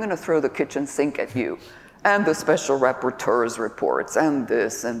 I'm gonna throw the kitchen sink at you, and the special rapporteur's reports, and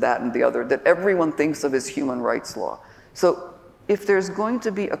this, and that, and the other, that everyone thinks of as human rights law. So if there's going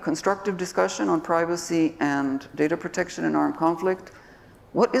to be a constructive discussion on privacy and data protection in armed conflict,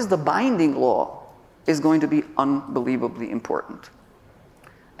 what is the binding law is going to be unbelievably important.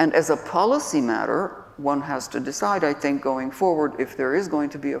 And as a policy matter, one has to decide, I think, going forward, if there is going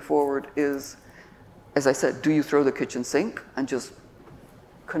to be a forward, is, as I said, do you throw the kitchen sink and just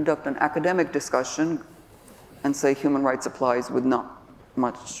conduct an academic discussion and say human rights applies with not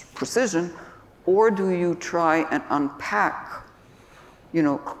much precision, or do you try and unpack, you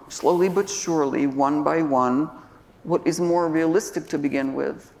know, slowly but surely, one by one, what is more realistic to begin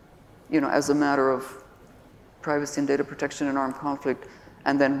with, you know, as a matter of privacy and data protection in armed conflict,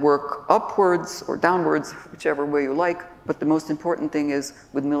 and then work upwards or downwards, whichever way you like. But the most important thing is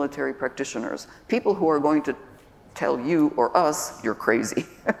with military practitioners, people who are going to tell you or us, you're crazy.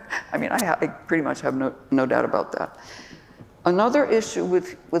 I mean, I pretty much have no doubt about that. Another issue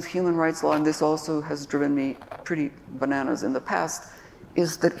with human rights law, and this also has driven me pretty bananas in the past,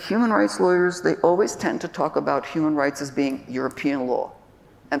 is that human rights lawyers, they always tend to talk about human rights as being European law,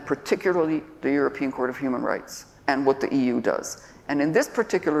 and particularly the European Court of Human Rights and what the EU does. And in this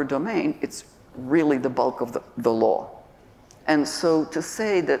particular domain, it's really the bulk of the law. And so to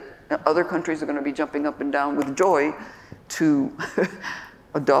say that other countries are going to be jumping up and down with joy to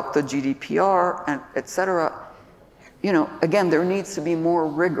adopt the GDPR and et cetera, you know, again, there needs to be more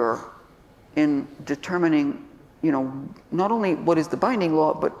rigor in determining, you know, not only what is the binding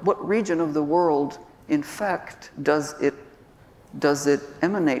law, but what region of the world, in fact, does it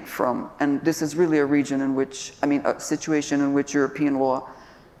emanate from? And this is really a region in which, I mean, a situation in which European law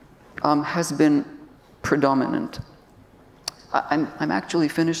has been predominant. I'm actually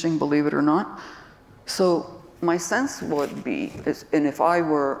finishing, believe it or not. So my sense would be, and if I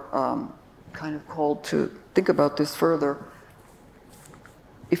were kind of called to think about this further,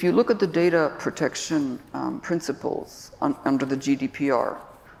 if you look at the data protection principles under the GDPR,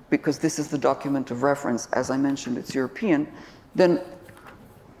 because this is the document of reference, as I mentioned, it's European, then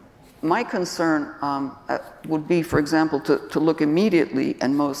my concern would be, for example, to look immediately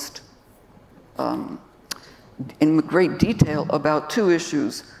and most in great detail about two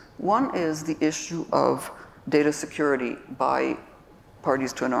issues. One is the issue of data security by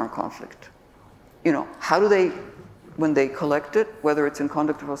parties to an armed conflict. You know, how do they, when they collect it, whether it's in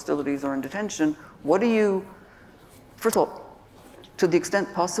conduct of hostilities or in detention, what do you, first of all, to the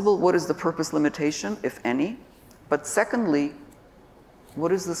extent possible, what is the purpose limitation, if any? But secondly,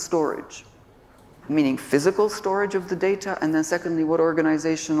 what is the storage? Meaning physical storage of the data, and then secondly, what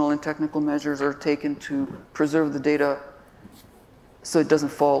organizational and technical measures are taken to preserve the data so it doesn't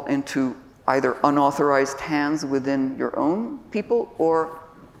fall into either unauthorized hands within your own people or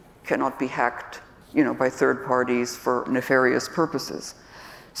cannot be hacked, you know, by third parties for nefarious purposes.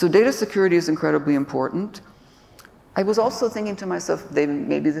 So data security is incredibly important. I was also thinking to myself,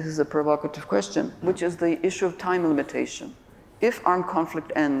 maybe this is a provocative question, which is the issue of time limitation. If armed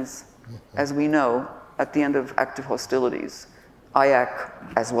conflict ends, as we know, at the end of active hostilities,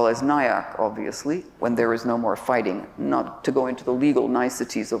 IAC as well as NIAC, obviously, when there is no more fighting, not to go into the legal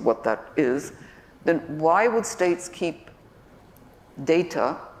niceties of what that is, then why would states keep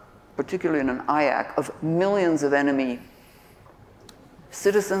data, particularly in an IAC, of millions of enemy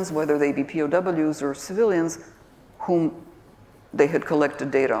citizens, whether they be POWs or civilians, whom they had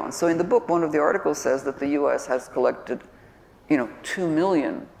collected data on? So in the book, one of the articles says that the US has collected, 2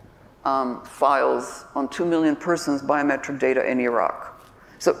 million files on 2 million persons' biometric data in Iraq.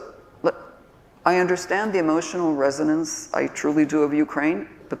 So I understand the emotional resonance, I truly do, of Ukraine,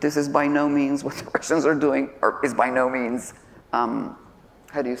 but this is by no means what the Russians are doing, or is by no means,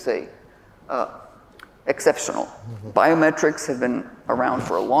 exceptional. Biometrics have been around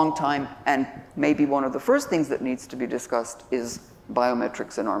for a long time, and maybe one of the first things that needs to be discussed is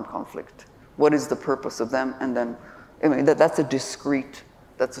biometrics in armed conflict. What is the purpose of them? And then, that's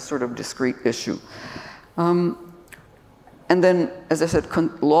a sort of discrete issue. And then, as I said,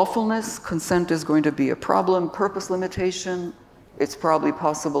 lawfulness, consent is going to be a problem. Purpose limitation, it's probably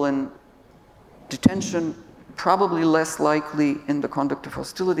possible in detention, probably less likely in the conduct of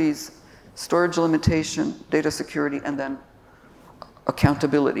hostilities. Storage limitation, data security, and then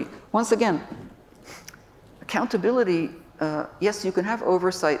accountability. Once again, accountability, yes, you can have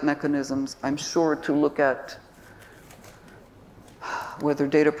oversight mechanisms, I'm sure, to look at whether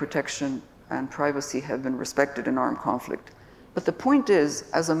data protection and privacy have been respected in armed conflict. But the point is,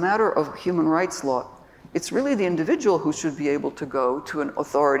 as a matter of human rights law, it's really the individual who should be able to go to an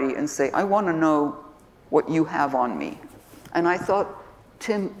authority and say, I want to know what you have on me. And I thought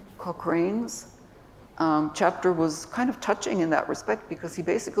Tim Cochrane's chapter was kind of touching in that respect, because he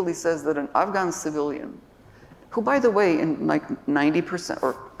basically says that an Afghan civilian, who, by the way, in like 90%,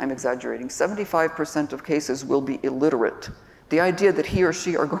 or I'm exaggerating, 75% of cases will be illiterate. The idea that he or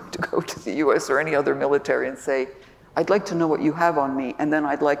she are going to go to the US or any other military and say, I'd like to know what you have on me, and then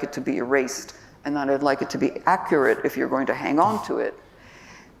I'd like it to be erased, and then I'd like it to be accurate if you're going to hang on to it.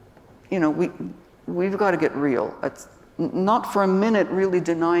 We've got to get real. It's not for a minute really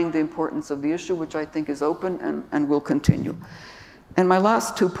denying the importance of the issue, which I think is open and will continue. And my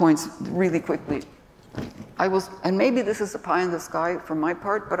last 2 points, really quickly. And maybe this is a pie in the sky from my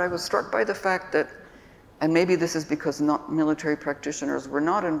part, but I was struck by the fact that, and maybe this is because military practitioners were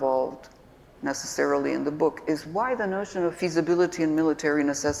not involved necessarily in the book, is why the notion of feasibility and military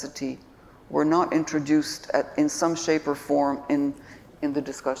necessity were not introduced in some shape or form in the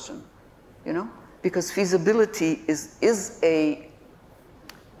discussion, Because feasibility is a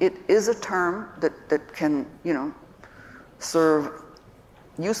term that can, serve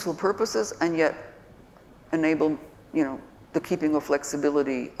useful purposes and yet enable, the keeping of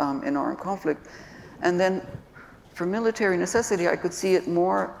flexibility in armed conflict. And then for military necessity, I could see it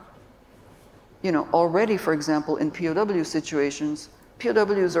more, already, for example, in POW situations,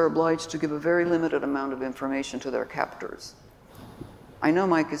 POWs are obliged to give a very limited amount of information to their captors. I know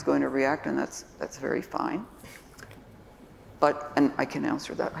Mike is going to react, and that's very fine. And I can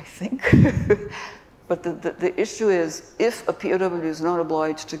answer that, I think. But the issue is, if a POW is not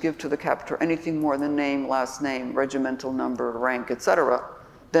obliged to give to the captor anything more than name, last name, regimental number, rank, etc.,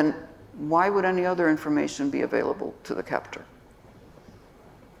 then why would any other information be available to the captor?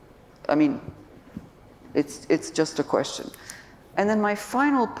 I mean, it's just a question. And then my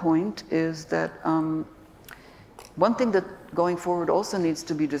final point is that one thing that going forward also needs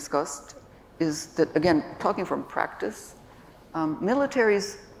to be discussed is that, again, talking from practice,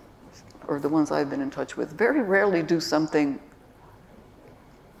 militaries, or the ones I've been in touch with, very rarely do something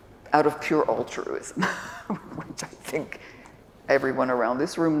out of pure altruism, which I think everyone around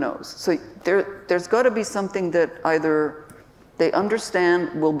this room knows. So there's got to be something that either they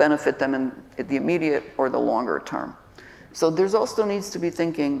understand will benefit them in the immediate or the longer term. So there's also needs to be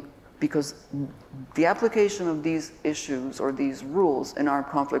thinking, because the application of these issues or these rules in armed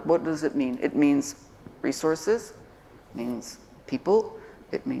conflict, what does it mean? It means resources, it means people,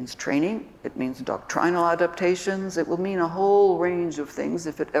 it means training, it means doctrinal adaptations, it will mean a whole range of things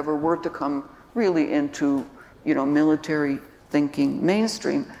if it ever were to come really into, military thinking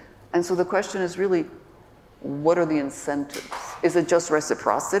mainstream. And so the question is really, what are the incentives? Is it just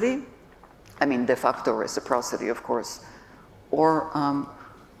reciprocity? I mean, de facto reciprocity, of course. Or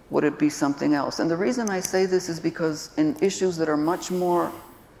would it be something else? And the reason I say this is because in issues that are much more,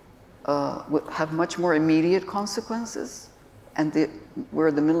 have much more immediate consequences, and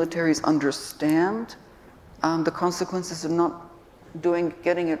where the militaries understand the consequences of not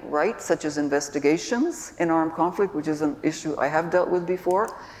getting it right, such as investigations in armed conflict, which is an issue I have dealt with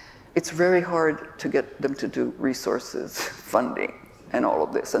before, it's very hard to get them to do resources, funding, and all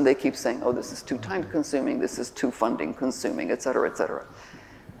of this. And they keep saying, oh, this is too time-consuming, this is too funding-consuming, et cetera, et cetera.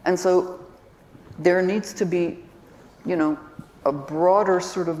 And so there needs to be, a broader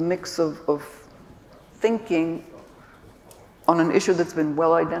sort of mix of thinking on an issue that's been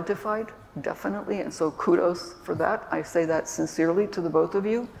well identified, definitely, and so kudos for that. I say that sincerely to the both of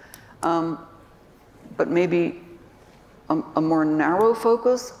you. But maybe a more narrow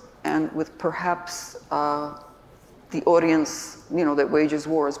focus, and with perhaps the audience, that wages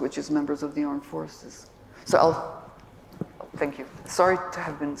wars, which is members of the armed forces. So thank you. Sorry to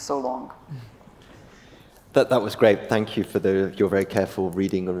have been so long. That was great. Thank you for your very careful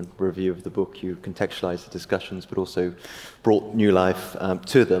reading and review of the book. You contextualized the discussions, but also brought new life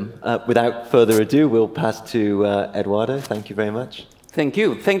to them. Without further ado, we'll pass to Eduardo. Thank you very much. Thank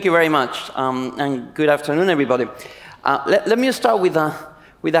you. Thank you very much. And good afternoon, everybody. Let me start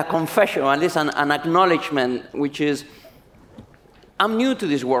with a confession, or at least an acknowledgement, which is I'm new to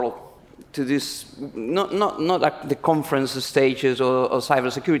this world, to this, not like the conference stages or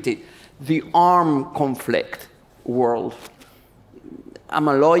cybersecurity, the armed conflict world. I'm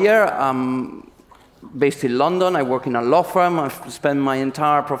a lawyer. I'm based in London. I work in a law firm. I've spent my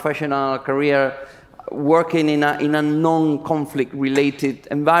entire professional career working in a non-conflict related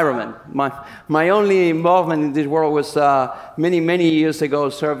environment. My only involvement in this world was many years ago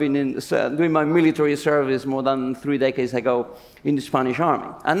doing my military service more than 3 decades ago in the Spanish Army.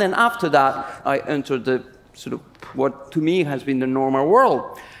 And then after that, I entered the sort of what to me has been the normal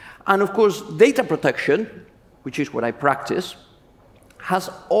world. And of course, data protection, which is what I practice, has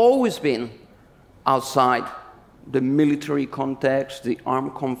always been outside the military context, the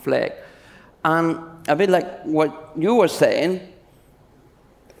armed conflict. And a bit like what you were saying,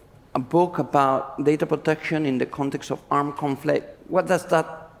 a book about data protection in the context of armed conflict, what does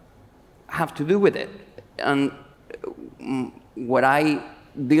that have to do with it? And what I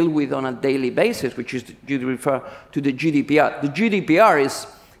deal with on a daily basis, which is, you refer to the GDPR. The GDPR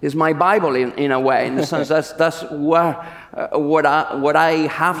is my Bible in a way, in the sense that's where, what I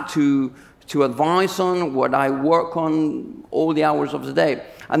have to advise on, what I work on all the hours of the day.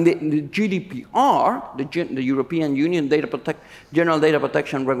 And the GDPR, the European Union General Data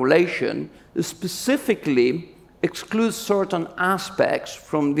Protection Regulation, specifically excludes certain aspects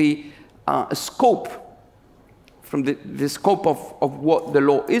from the scope, from the scope of what the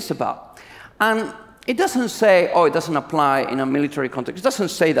law is about. And it doesn't say, oh, it doesn't apply in a military context. It doesn't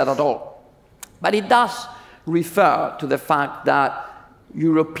say that at all. But it does refer to the fact that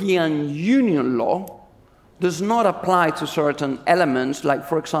European Union law does not apply to certain elements, like,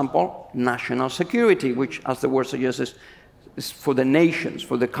 for example, national security, which, as the word suggests, is for the nations,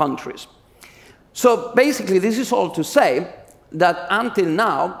 for the countries. So basically, this is all to say that until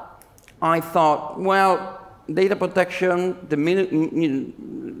now, I thought, well, data protection,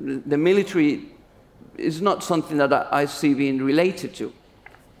 the military is not something that I see being related to.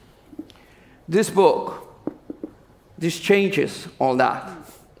 This book, this changes all that.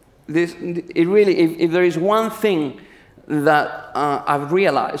 It really, if there is one thing that I've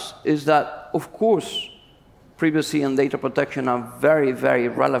realized, is that, of course, privacy and data protection are very, very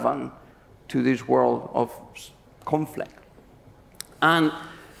relevant to this world of conflict. And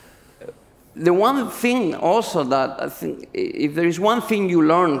the one thing also that I think, if there is one thing you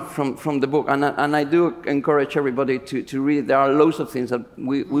learn from the book, and I do encourage everybody to read, there are loads of things that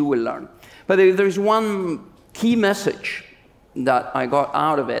we will learn. But if there is one key message that I got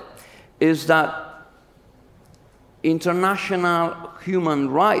out of it, is that international human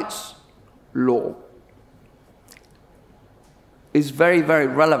rights law is very, very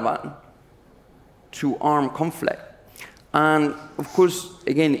relevant to armed conflict. And of course,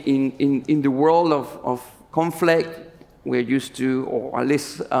 again, in the world of conflict, we're used to, or at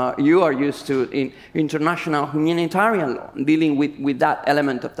least you are used to, in international humanitarian law, dealing with that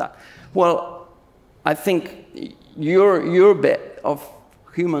element of that. Well, I think your bit of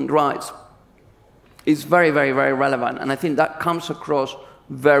human rights is very, very, very relevant. And I think that comes across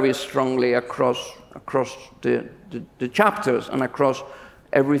very strongly across the chapters and across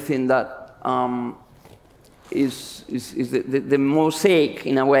everything that is the mosaic,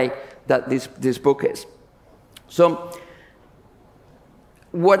 in a way, that this book is. So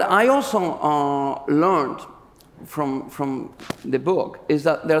what I also learned from the book is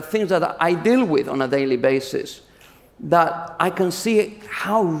that there are things that I deal with on a daily basis that I can see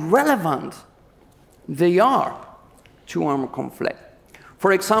how relevant they are to armed conflict.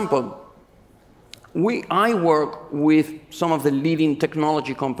 For example, I work with some of the leading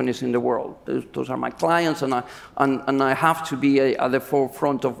technology companies in the world. Those are my clients, and I have to be at the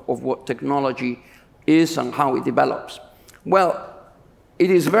forefront of what technology is and how it develops. Well, it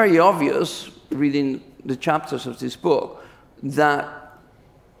is very obvious, reading the chapters of this book, that,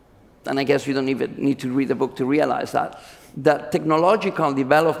 and I guess you don't even need to read the book to realize that, that technological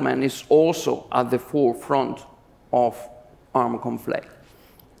development is also at the forefront of armed conflict.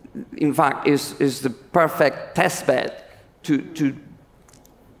 In fact, is the perfect testbed to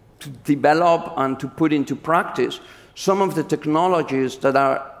develop and to put into practice some of the technologies that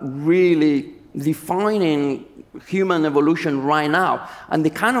are really defining human evolution right now. And the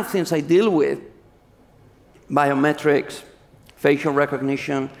kind of things I deal with, biometrics, facial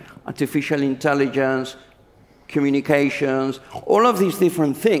recognition, artificial intelligence, communications, all of these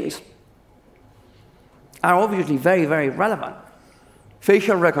different things are obviously very, very relevant.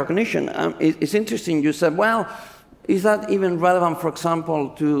 Facial recognition, it's interesting, you said, well, is that even relevant, for example,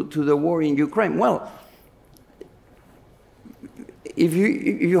 to the war in Ukraine? Well, if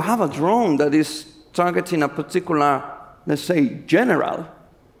you have a drone that is targeting a particular, let's say, general,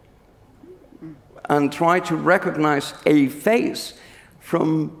 and try to recognize a face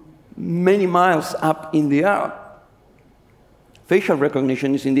from many miles up in the air, facial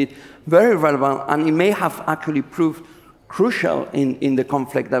recognition is indeed very relevant, and it may have actually proved crucial in the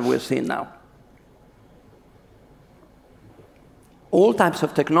conflict that we're seeing now. All types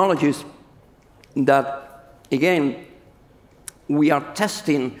of technologies that, again, we are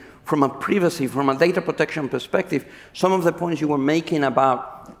testing from a privacy, from a data protection perspective. Some of the points you were making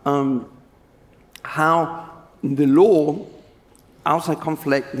about how the law, outside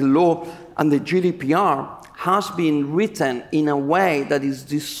conflict, the law and the GDPR has been written in a way that is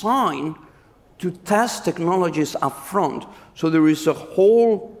designed to test technologies up front. So there is a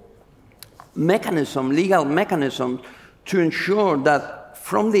whole mechanism, legal mechanism, to ensure that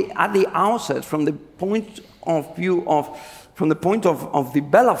at the outset, from the point of view of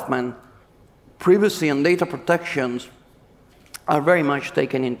development, privacy and data protections are very much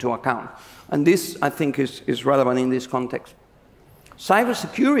taken into account. And this, I think, is relevant in this context.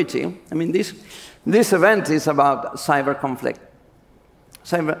 Cybersecurity, I mean, this event is about cyber conflict.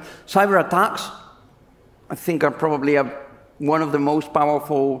 Cyber attacks, I think, are probably one of the most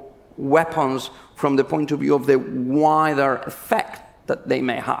powerful weapons from the point of view of the wider effect that they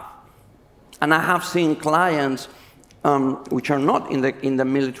may have. And I have seen clients which are not in the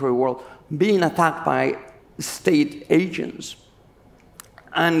military world being attacked by state agents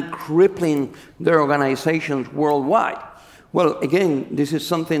and crippling their organizations worldwide. Well, again, this is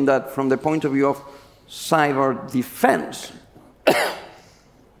something that from the point of view of cyber defense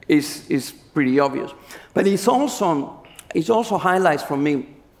is pretty obvious. But it also highlights for me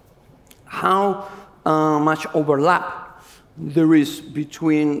how much overlap there is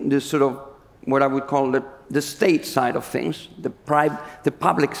between this sort of what I would call the state side of things, the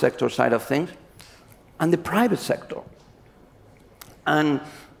public sector side of things, and the private sector, and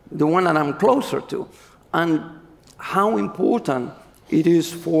the one that I'm closer to, and how important it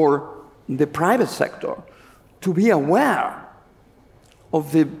is for the private sector to be aware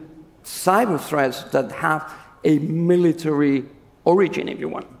of the cyber threats that have a military origin, if you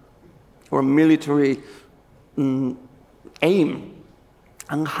want, or military aim,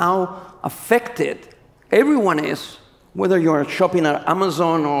 and how affected everyone is, whether you're shopping at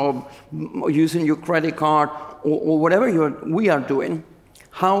Amazon or using your credit card or whatever we are doing,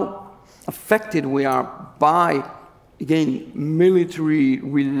 how affected we are by, again,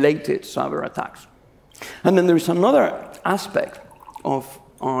 military-related cyber attacks. And then there is another aspect of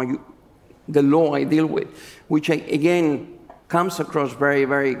the law I deal with, which again comes across very,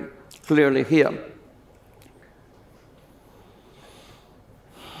 very clearly here,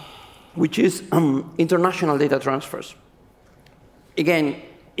 which is international data transfers. Again,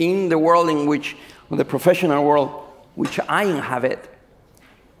 in the world in which, the professional world which I inhabit,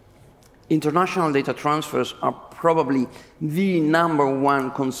 international data transfers are probably the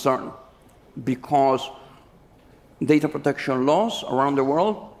 #1 concern, because data protection laws around the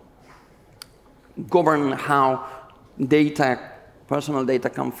world govern how personal data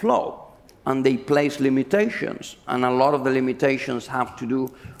can flow, and they place limitations, and a lot of the limitations have to do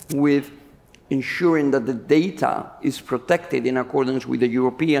with ensuring that the data is protected in accordance with the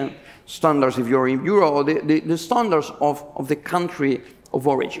European standards if you're in Europe, or the standards of the country of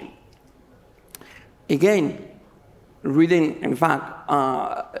origin. Again, reading, in fact,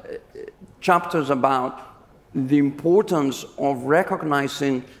 chapters about the importance of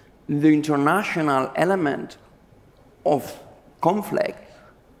recognizing the international element of conflict,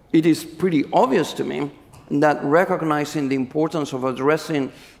 it is pretty obvious to me that recognizing the importance of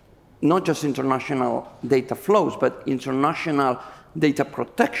addressing not just international data flows, but international data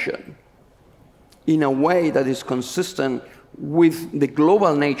protection in a way that is consistent with the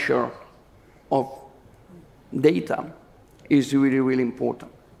global nature of data is really, really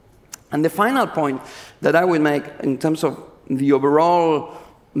important. And the final point that I would make in terms of the overall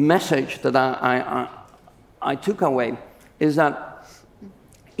message that I took away is that,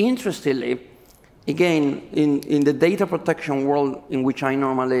 interestingly, again, in the data protection world in which I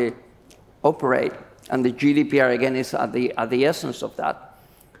normally operate, and the GDPR, again, is at the essence of that,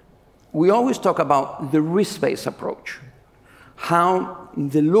 we always talk about the risk-based approach, how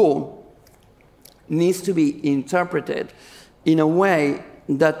the law needs to be interpreted in a way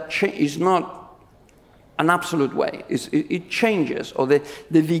that is not an absolute way. It changes, or the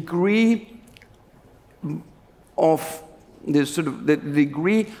degree of the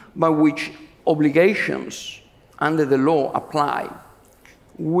degree by which obligations under the law apply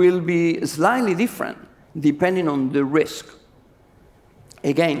will be slightly different depending on the risk.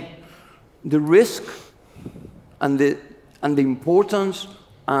 Again, the risk and the importance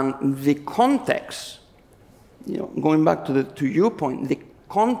and the context, going back to your point, the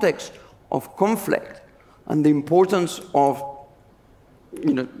context of conflict and the importance of,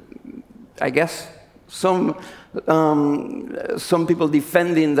 I guess, some people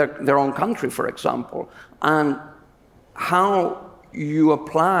defending their own country, for example, and how you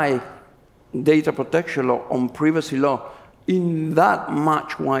apply data protection law on privacy law in that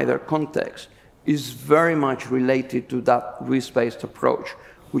much wider context is very much related to that risk-based approach,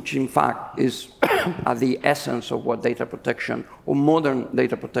 which in fact is at the essence of what data protection or modern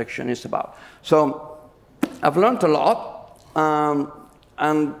data protection is about. So I've learned a lot,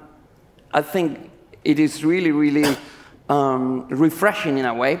 and I think it is really, really refreshing in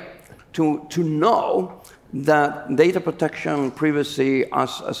a way to know that data protection, privacy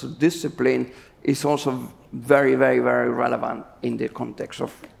as a discipline is also very, very, very relevant in the context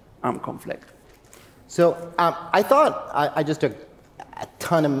of armed conflict. So I thought I just took a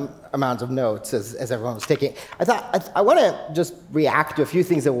ton of amounts of notes as everyone was taking. I want to just react to a few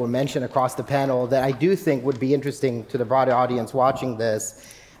things that were mentioned across the panel that I do think would be interesting to the broader audience watching this,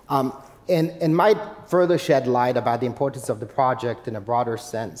 and might further shed light about the importance of the project in a broader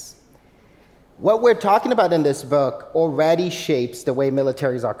sense. What we're talking about in this book already shapes the way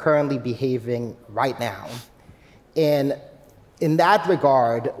militaries are currently behaving right now. And in that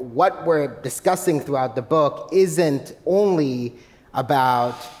regard, what we're discussing throughout the book isn't only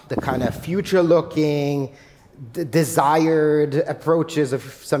about the kind of future-looking, desired approaches of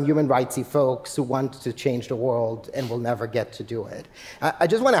some human rightsy folks who want to change the world and will never get to do it. I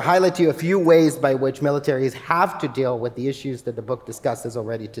just want to highlight to you a few ways by which militaries have to deal with the issues that the book discusses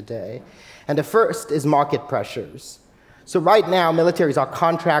already today. And the first is market pressures. So right now, militaries are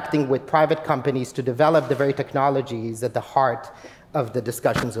contracting with private companies to develop the very technologies at the heart of the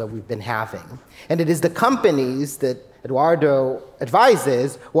discussions that we've been having. And it is the companies that Eduardo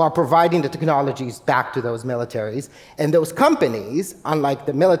advises who are providing the technologies back to those militaries. And those companies, unlike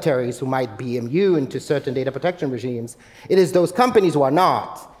the militaries who might be immune to certain data protection regimes, it is those companies who are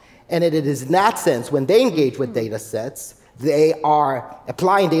not. And it is in that sense, when they engage with data sets, they are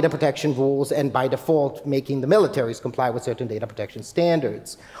applying data protection rules and by default making the militaries comply with certain data protection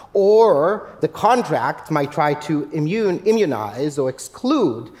standards. Or the contract might try to immunize or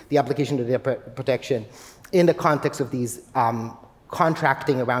exclude the application of data protection in the context of these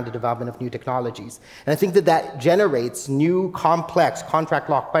contracting around the development of new technologies. And I think that that generates new complex contract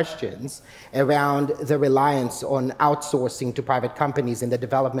law questions around the reliance on outsourcing to private companies in the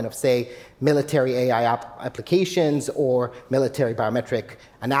development of, say, military AI applications or military biometric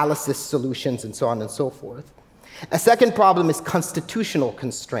analysis solutions and so on and so forth. A second problem is constitutional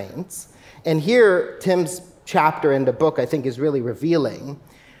constraints. And here, Tim's chapter in the book, I think, is really revealing.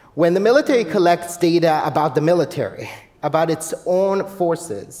 When the military collects data about the military, about its own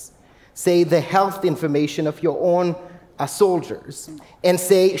forces, say the health information of your own soldiers, and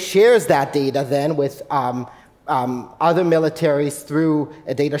say shares that data then with other militaries through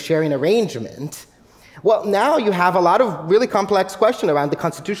a data sharing arrangement, well, now you have a lot of really complex questions around the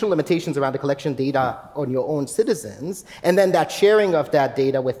constitutional limitations around the collection of data on your own citizens, and then that sharing of that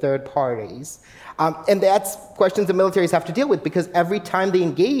data with third parties. And that's questions the militaries have to deal with, because every time they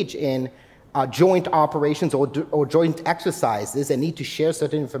engage in joint operations or joint exercises and need to share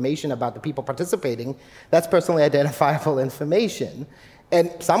certain information about the people participating, that's personally identifiable information. And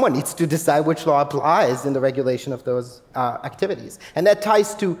someone needs to decide which law applies in the regulation of those activities. And that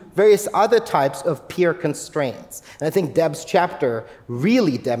ties to various other types of peer constraints. And I think Deb's chapter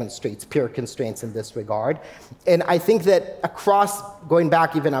really demonstrates peer constraints in this regard. And I think that across, going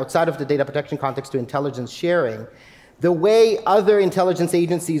back even outside of the data protection context to intelligence sharing, the way other intelligence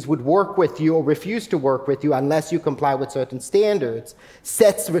agencies would work with you or refuse to work with you unless you comply with certain standards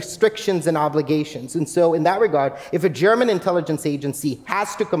sets restrictions and obligations. And so in that regard, if a German intelligence agency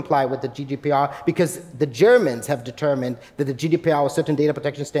has to comply with the GDPR because the Germans have determined that the GDPR or certain data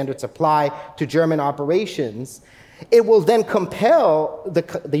protection standards apply to German operations, it will then compel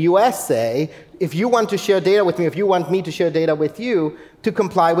the US, say, if you want to share data with me, if you want me to share data with you, to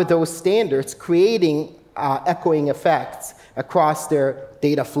comply with those standards, creating echoing effects across their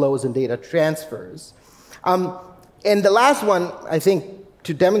data flows and data transfers. And the last one, I think,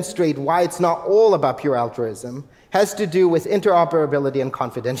 to demonstrate why it's not all about pure altruism, has to do with interoperability and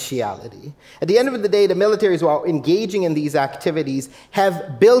confidentiality. At the end of the day, the militaries who are engaging in these activities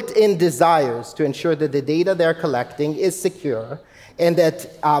have built-in desires to ensure that the data they're collecting is secure, and that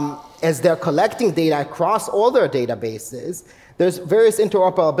as they're collecting data across all their databases, there's various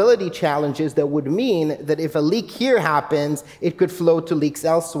interoperability challenges that would mean that if a leak here happens, it could flow to leaks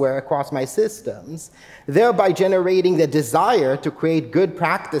elsewhere across my systems, thereby generating the desire to create good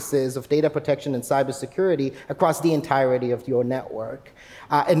practices of data protection and cybersecurity across the entirety of your network,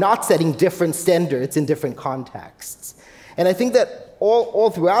 and not setting different standards in different contexts. And I think that all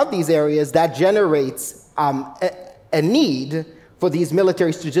throughout these areas, that generates a need for these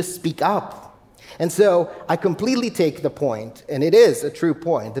militaries to just speak up. And so I completely take the point, and it is a true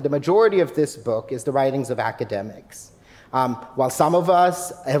point, that the majority of this book is the writings of academics. While some of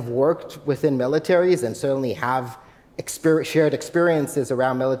us have worked within militaries and certainly have shared experiences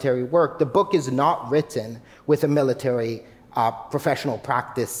around military work, the book is not written with a military professional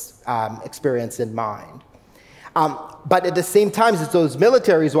practice experience in mind. But at the same time, it's those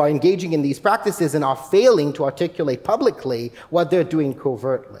militaries who are engaging in these practices and are failing to articulate publicly what they're doing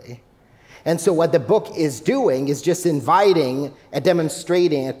covertly. And so what the book is doing is just inviting a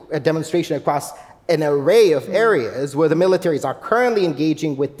demonstration across an array of areas where the militaries are currently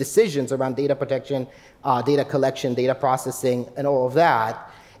engaging with decisions around data protection, data collection, data processing, and all of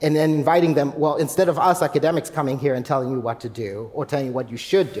that, and then inviting them, well, instead of us academics coming here and telling you what to do or telling you what you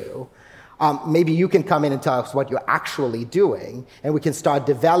should do, maybe you can come in and tell us what you're actually doing, and we can start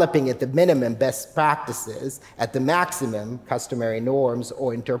developing at the minimum best practices, at the maximum customary norms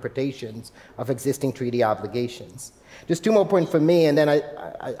or interpretations of existing treaty obligations. Just two more points from me, and then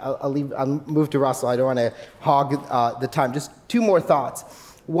I'll move to Russel. I don't want to hog the time. Just two more thoughts.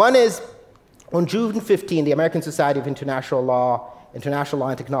 One is, on June 15, the American Society of International Law and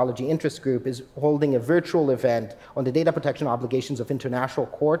Technology Interest Group is holding a virtual event on the data protection obligations of international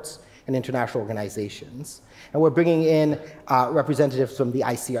courts and international organizations. And we're bringing in representatives from the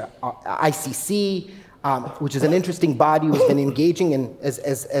ICC, which is an interesting body who's been engaging in, as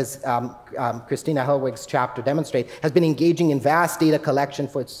Christina Hellwig's chapter demonstrates, has been engaging in vast data collection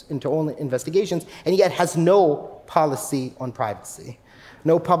for its own investigations, and yet has no policy on privacy,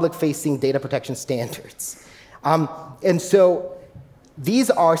 no public-facing data protection standards. And so these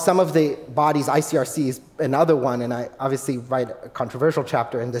are some of the bodies. ICRC is another one, and I obviously write a controversial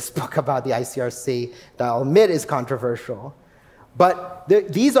chapter in this book about the ICRC that I'll admit is controversial. But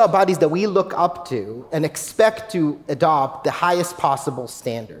these are bodies that we look up to and expect to adopt the highest possible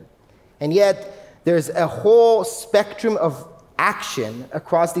standard. And yet, there's a whole spectrum of action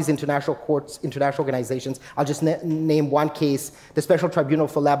across these international courts, international organizations. I'll just name one case, the Special Tribunal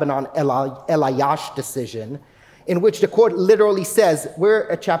for Lebanon El Ayash decision, in which the court literally says, we're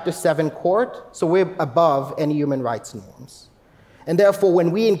a Chapter 7 court, so we're above any human rights norms. And therefore,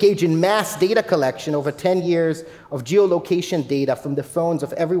 when we engage in mass data collection over 10 years of geolocation data from the phones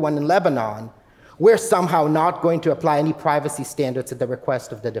of everyone in Lebanon, we're somehow not going to apply any privacy standards at the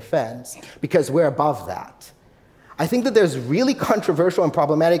request of the defense, because we're above that. I think that there's really controversial and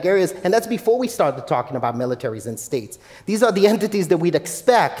problematic areas, and that's before we started talking about militaries and states. These are the entities that we'd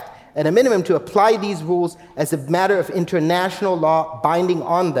expect, at a minimum, to apply these rules as a matter of international law binding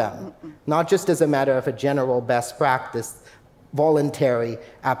on them, not just as a matter of a general best practice, voluntary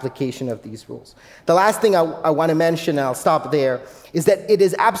application of these rules. The last thing I want to mention, and I'll stop there, is that it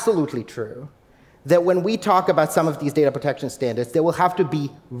is absolutely true that when we talk about some of these data protection standards, they will have to be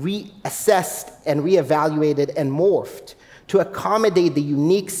reassessed and reevaluated and morphed to accommodate the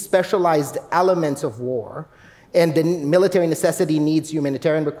unique specialized elements of war and the military necessity needs,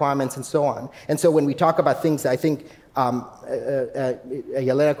 humanitarian requirements, and so on. And so when we talk about things, I think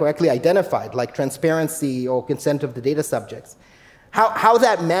Jelena correctly identified, like transparency or consent of the data subjects, how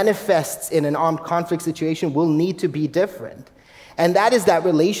that manifests in an armed conflict situation will need to be different. And that is that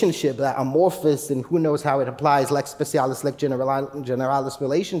relationship, that amorphous, and who knows how it applies, lex specialis, lex generalis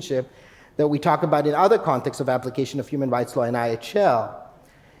relationship that we talk about in other contexts of application of human rights law in IHL.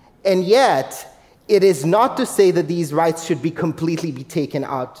 And yet, it is not to say that these rights should be completely taken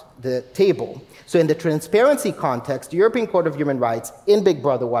out the table. So in the transparency context, the European Court of Human Rights in Big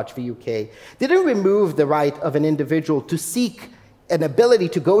Brother Watch v UK didn't remove the right of an individual to seek an ability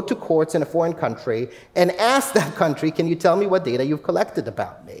to go to courts in a foreign country and ask that country, can you tell me what data you've collected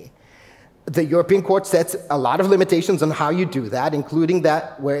about me? The European Court sets a lot of limitations on how you do that, including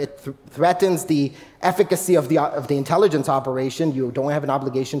that where it threatens the efficacy of the intelligence operation, you don't have an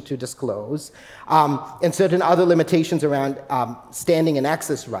obligation to disclose, and certain other limitations around standing and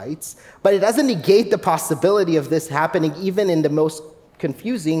access rights. But it doesn't negate the possibility of this happening even in the most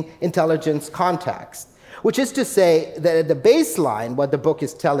confusing intelligence context, which is to say that at the baseline, what the book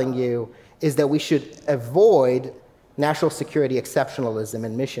is telling you is that we should avoid national security exceptionalism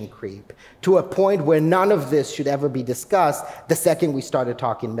and mission creep to a point where none of this should ever be discussed the second we started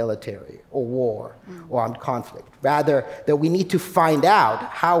talking military or war or armed conflict. Rather, that we need to find out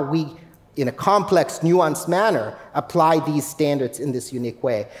how we, in a complex, nuanced manner, apply these standards in this unique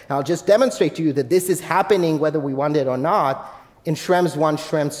way. And I'll just demonstrate to you that this is happening whether we want it or not in Schrems 1,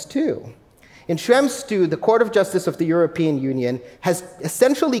 Schrems 2. In Schrems 2, the Court of Justice of the European Union has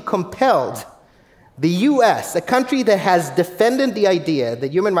essentially compelled the US, a country that has defended the idea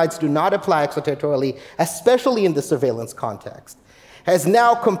that human rights do not apply extraterritorially, especially in the surveillance context, has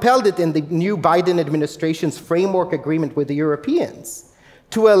now compelled it in the new Biden administration's framework agreement with the Europeans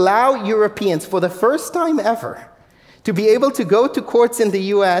to allow Europeans, for the first time ever, to be able to go to courts in the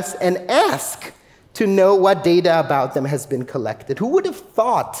US and ask to know what data about them has been collected. Who would have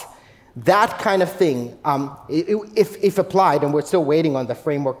thought that kind of thing, if applied, and we're still waiting on the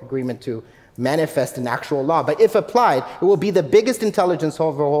framework agreement to manifest in actual law, but if applied, it will be the biggest intelligence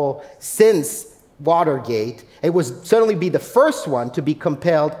overhaul since Watergate. It will certainly be the first one to be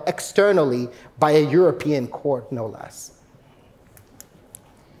compelled externally by a European court, no less.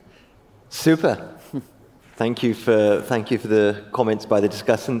 Super. Thank you for the comments by the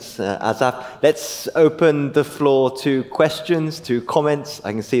discussants, Asaf. Let's open the floor to questions, to comments.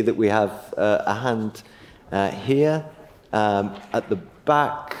 I can see that we have a hand here at the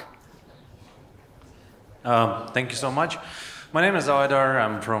back. Thank you so much. My name is Aydar.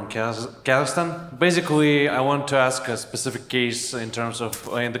 I'm from Kazakhstan. Basically, I want to ask a specific case in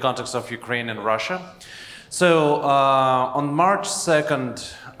the context of Ukraine and Russia. So on March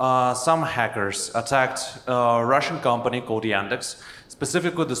 2nd, some hackers attacked a Russian company called Yandex,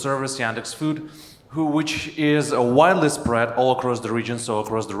 specifically the service Yandex Food, which is widely spread all across the region, so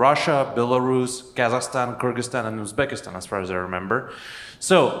across Russia, Belarus, Kazakhstan, Kyrgyzstan, and Uzbekistan, as far as I remember.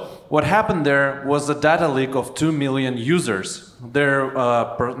 So what happened there was a data leak of 2 million users. Their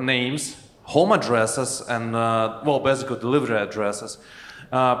names, home addresses, and basically delivery addresses,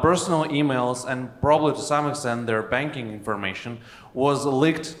 personal emails, and probably to some extent their banking information was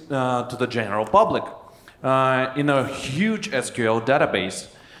leaked to the general public in a huge SQL database.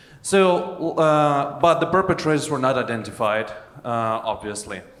 So, but the perpetrators were not identified,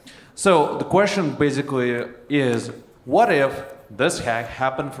 obviously. So the question basically is, what if this hack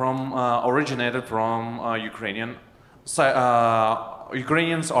originated from Ukrainians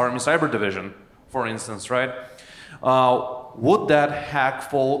Army Cyber Division, for instance, right? Would that hack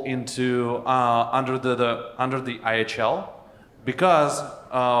fall into under the IHL? Because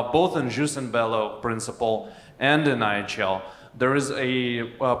both in jus in bello principle and in IHL, there is a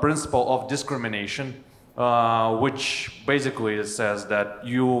principle of discrimination, which basically says that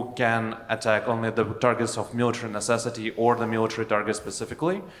you can attack only the targets of military necessity or the military target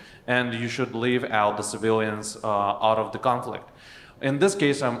specifically, and you should leave out the civilians out of the conflict. In this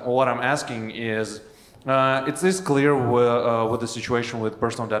case, what I'm asking is, it is clear with the situation with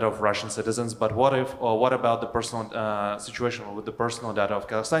personal data of Russian citizens, but what about the personal situation with the personal data of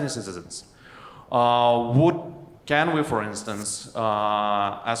Kazakhstani citizens? Can we, for instance,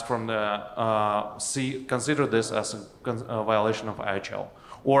 ask from consider this as a violation of IHL?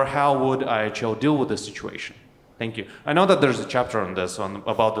 Or how would IHL deal with this situation? Thank you. I know that there's a chapter on this,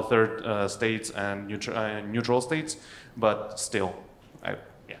 about the third states and neutral states, but still,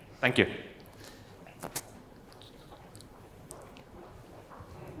 yeah, thank you.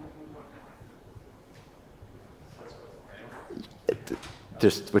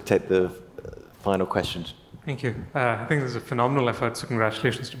 We'll take the final questions. Thank you. I think this is a phenomenal effort, so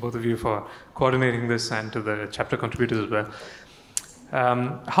congratulations to both of you for coordinating this and to the chapter contributors as well.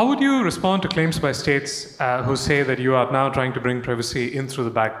 How would you respond to claims by states who say that you are now trying to bring privacy in through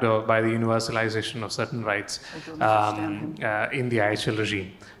the back door by the universalization of certain rights in the IHL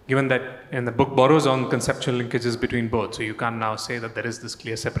regime? given that in the book borrows on conceptual linkages between both, so you can't now say that there is this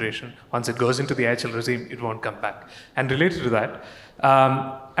clear separation. Once it goes into the IHL regime, it won't come back. And related to that,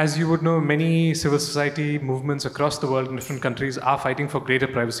 as you would know, many civil society movements across the world in different countries are fighting for greater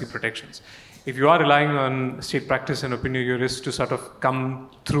privacy protections. If you are relying on state practice and opinion jurists to sort of come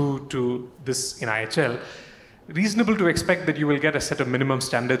through to this in IHL, reasonable to expect that you will get a set of minimum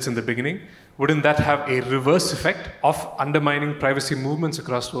standards in the beginning. Wouldn't that have a reverse effect of undermining privacy movements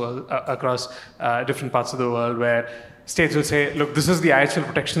across the world, across different parts of the world, where states will say, look, this is the IHL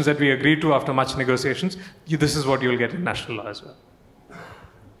protections that we agreed to after much negotiations. This is what you'll get in national law as well.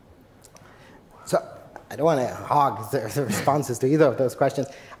 So I don't want to hog the responses to either of those questions.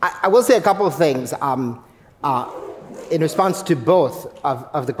 I will say a couple of things in response to both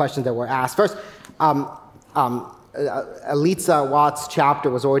of the questions that were asked. First, Elitza Watt's chapter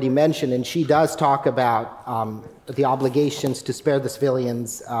was already mentioned, and she does talk about the obligations to spare the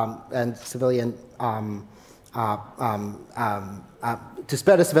civilians and civilian to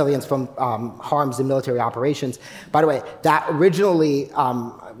spare the civilians from harms in military operations. By the way, that originally,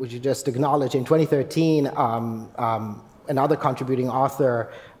 which you just acknowledged, in 2013, another contributing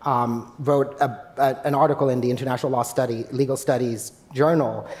author wrote an article in the International Legal Studies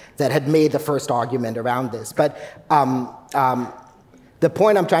Journal that had made the first argument around this. But the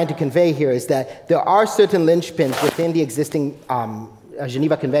point I'm trying to convey here is that there are certain linchpins within the existing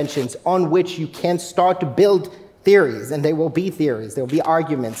Geneva Conventions on which you can start to build theories, and there will be theories, there will be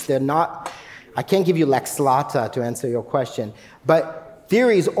arguments. They're not, I can't give you lex lata to answer your question, but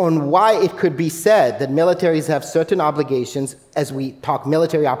theories on why it could be said that militaries have certain obligations, as we talk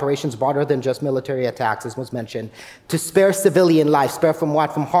military operations broader than just military attacks, as was mentioned, to spare civilian life, spare from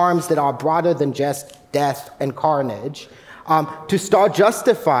what? From harms that are broader than just death and carnage, to start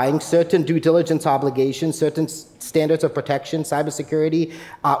justifying certain due diligence obligations, certain standards of protection, cybersecurity,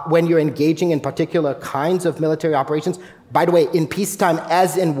 when you're engaging in particular kinds of military operations. By the way, in peacetime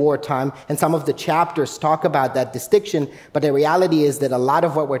as in wartime, and some of the chapters talk about that distinction, but the reality is that a lot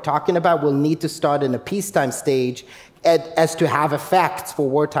of what we're talking about will need to start in a peacetime stage as to have effects for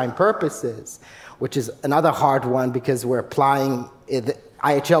wartime purposes, which is another hard one because we're applying the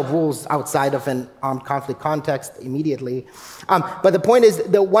IHL rules outside of an armed conflict context immediately. But the point is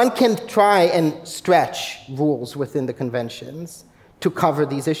that one can try and stretch rules within the conventions to cover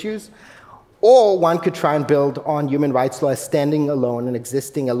these issues, or one could try and build on human rights law as standing alone and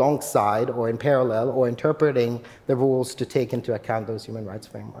existing alongside or in parallel or interpreting the rules to take into account those human rights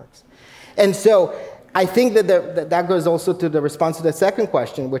frameworks. And so I think that that goes also to the response to the second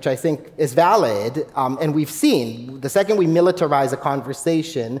question, which I think is valid, and we've seen, the second we militarize a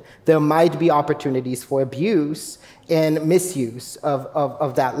conversation, there might be opportunities for abuse and misuse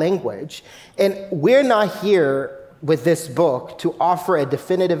of that language. And we're not here with this book to offer a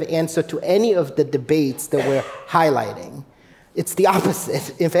definitive answer to any of the debates that we're highlighting. It's the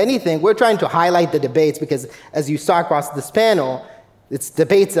opposite. If anything, we're trying to highlight the debates because, as you saw across this panel, it's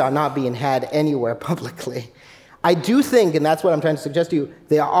debates that are not being had anywhere publicly. I do think, and that's what I'm trying to suggest to you,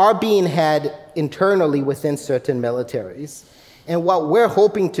 they are being had internally within certain militaries. And what we're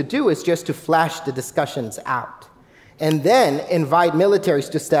hoping to do is just to flash the discussions out and then invite militaries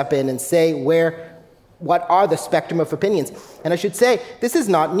to step in and say what are the spectrum of opinions. And I should say, this is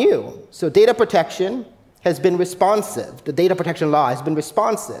not new. So data protection has been responsive. The data protection law has been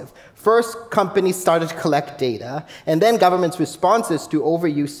responsive. First, companies started to collect data, and then government's responses to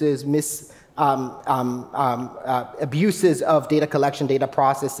overuses, abuses of data collection, data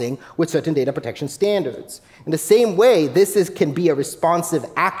processing with certain data protection standards. In the same way, this can be a responsive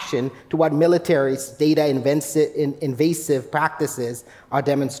action to what military's data invasive practices are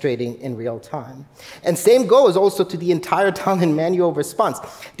demonstrating in real time. And same goes also to the entire Tallinn Manual response.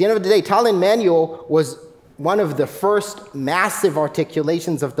 At the end of the day, Tallinn Manual was one of the first massive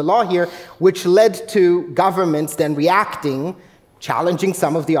articulations of the law here, which led to governments then reacting, challenging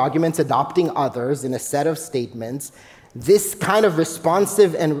some of the arguments, adopting others in a set of statements. This kind of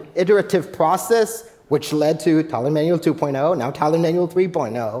responsive and iterative process, which led to Tallinn Manual 2.0, now Tallinn Manual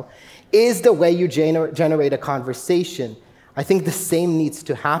 3.0, is the way you generate a conversation. I think the same needs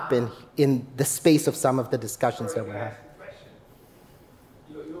to happen in the space of some of the discussions that we're having.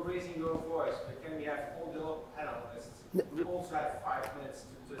 You're raising your voice, but can we have all the panelists? We also have 5 minutes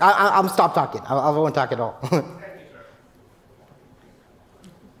to... I'll stop talking. I won't talk at all.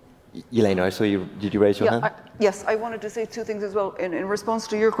 Jelena, I saw you. Did you raise your hand? Yes, I wanted to say 2 things as well. In response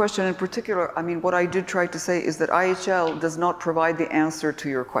to your question in particular, I mean, what I did try to say is that IHL does not provide the answer to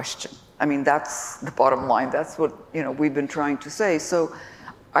your question. I mean, that's the bottom line. That's what we've been trying to say. So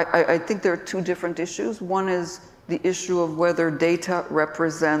I think there are 2 different issues. One is the issue of whether data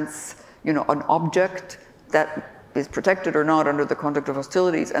represents, an object that is protected or not under the conduct of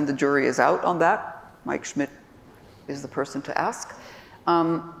hostilities, and the jury is out on that. Mike Schmidt is the person to ask.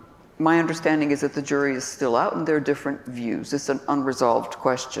 My understanding is that the jury is still out and there are different views. It's an unresolved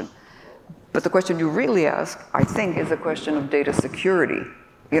question. But the question you really ask, I think, is a question of data security,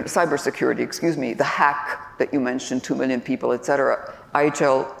 cybersecurity, excuse me, the hack that you mentioned, 2 million people, et cetera.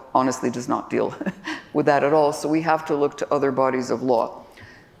 IHL honestly does not deal with that at all, so we have to look to other bodies of law.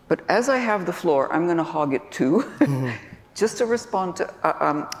 But as I have the floor, I'm going to hog it too, just to respond to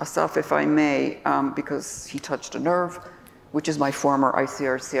Asaf, if I may, because he touched a nerve, which is my former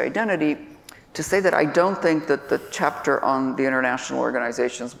ICRC identity, to say that I don't think that the chapter on the international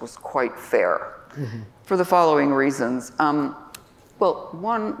organizations was quite fair, for the following reasons. Well,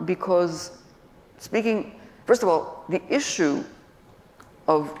 one, because first of all, the issue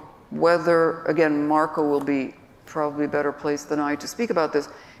of whether, again, Marko will be probably better placed than I to speak about this,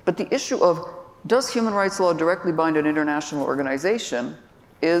 but the issue of does human rights law directly bind an international organization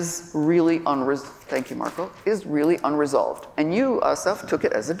is really thank you, Marko, is really unresolved. And you, Asaf, took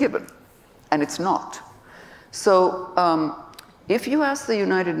it as a given, and it's not. So if you ask the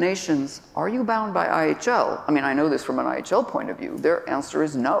United Nations, are you bound by IHL? I mean, I know this from an IHL point of view. Their answer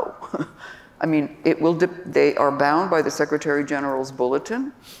is no. I mean, they are bound by the Secretary General's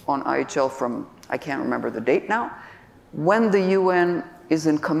bulletin on IHL from, I can't remember the date now, when the UN is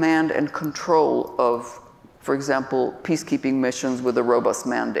in command and control of, for example, peacekeeping missions with a robust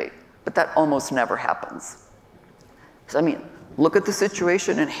mandate. But that almost never happens. So, I mean, look at the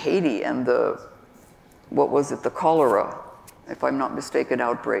situation in Haiti and the cholera, if I'm not mistaken,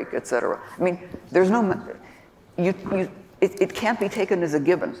 outbreak, et cetera. I mean, there's it can't be taken as a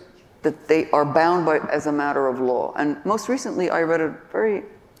given that they are bound by as a matter of law. And most recently, I read a very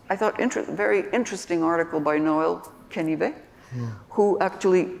interesting article by Noël Kenive, who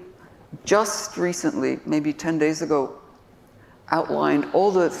actually just recently, maybe 10 days ago, outlined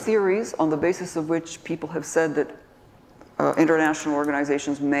all the theories on the basis of which people have said that international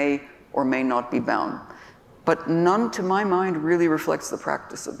organizations may or may not be bound. But none, to my mind, really reflects the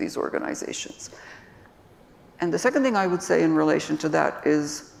practice of these organizations. And the second thing I would say in relation to that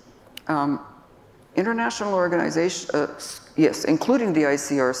is international organizations, yes, including the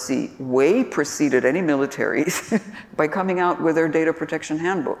ICRC, way preceded any militaries by coming out with their data protection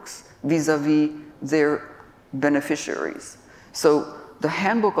handbooks vis-a-vis their beneficiaries. So the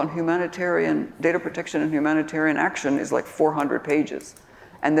handbook on humanitarian data protection and humanitarian action is like 400 pages,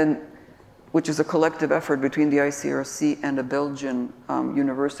 and then, which is a collective effort between the ICRC and a Belgian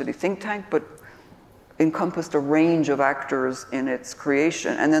university think tank, but encompassed a range of actors in its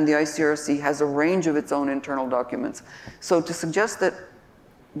creation. And then the ICRC has a range of its own internal documents. So to suggest that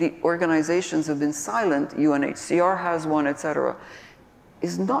the organizations have been silent, UNHCR has one, et cetera,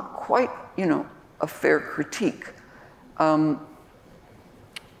 is not quite, a fair critique.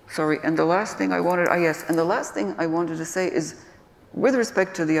 Sorry, and the last thing I wanted, to say is, with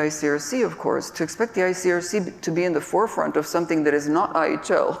respect to the ICRC, of course, to expect the ICRC to be in the forefront of something that is not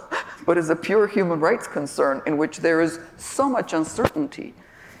IHL, but is a pure human rights concern in which there is so much uncertainty,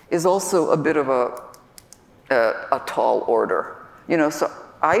 is also a bit of a tall order. So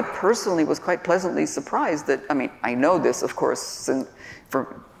I personally was quite pleasantly surprised that, I know this, of course, since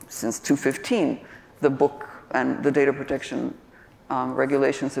 2015, the book and the data protection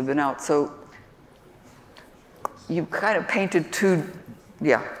regulations have been out. So you kind of painted too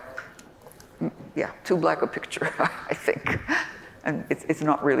black a picture, I think. And it's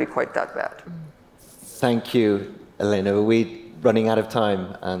not really quite that bad. Thank you, Jelena. Are we running out of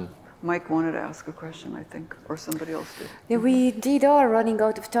time? Mike wanted to ask a question, I think, or somebody else did. Yeah, we indeed are running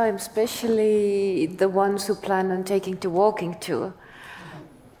out of time, especially the ones who plan on taking the walking tour.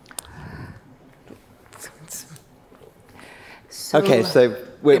 Okay, so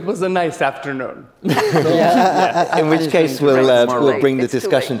it was a nice afternoon. In which case, we'll bring the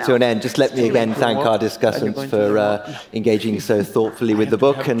discussion to an end. Just let me again thank our discussants for engaging so thoughtfully with the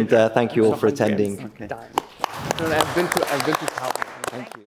book, and thank you all for attending. I've been to Thank you.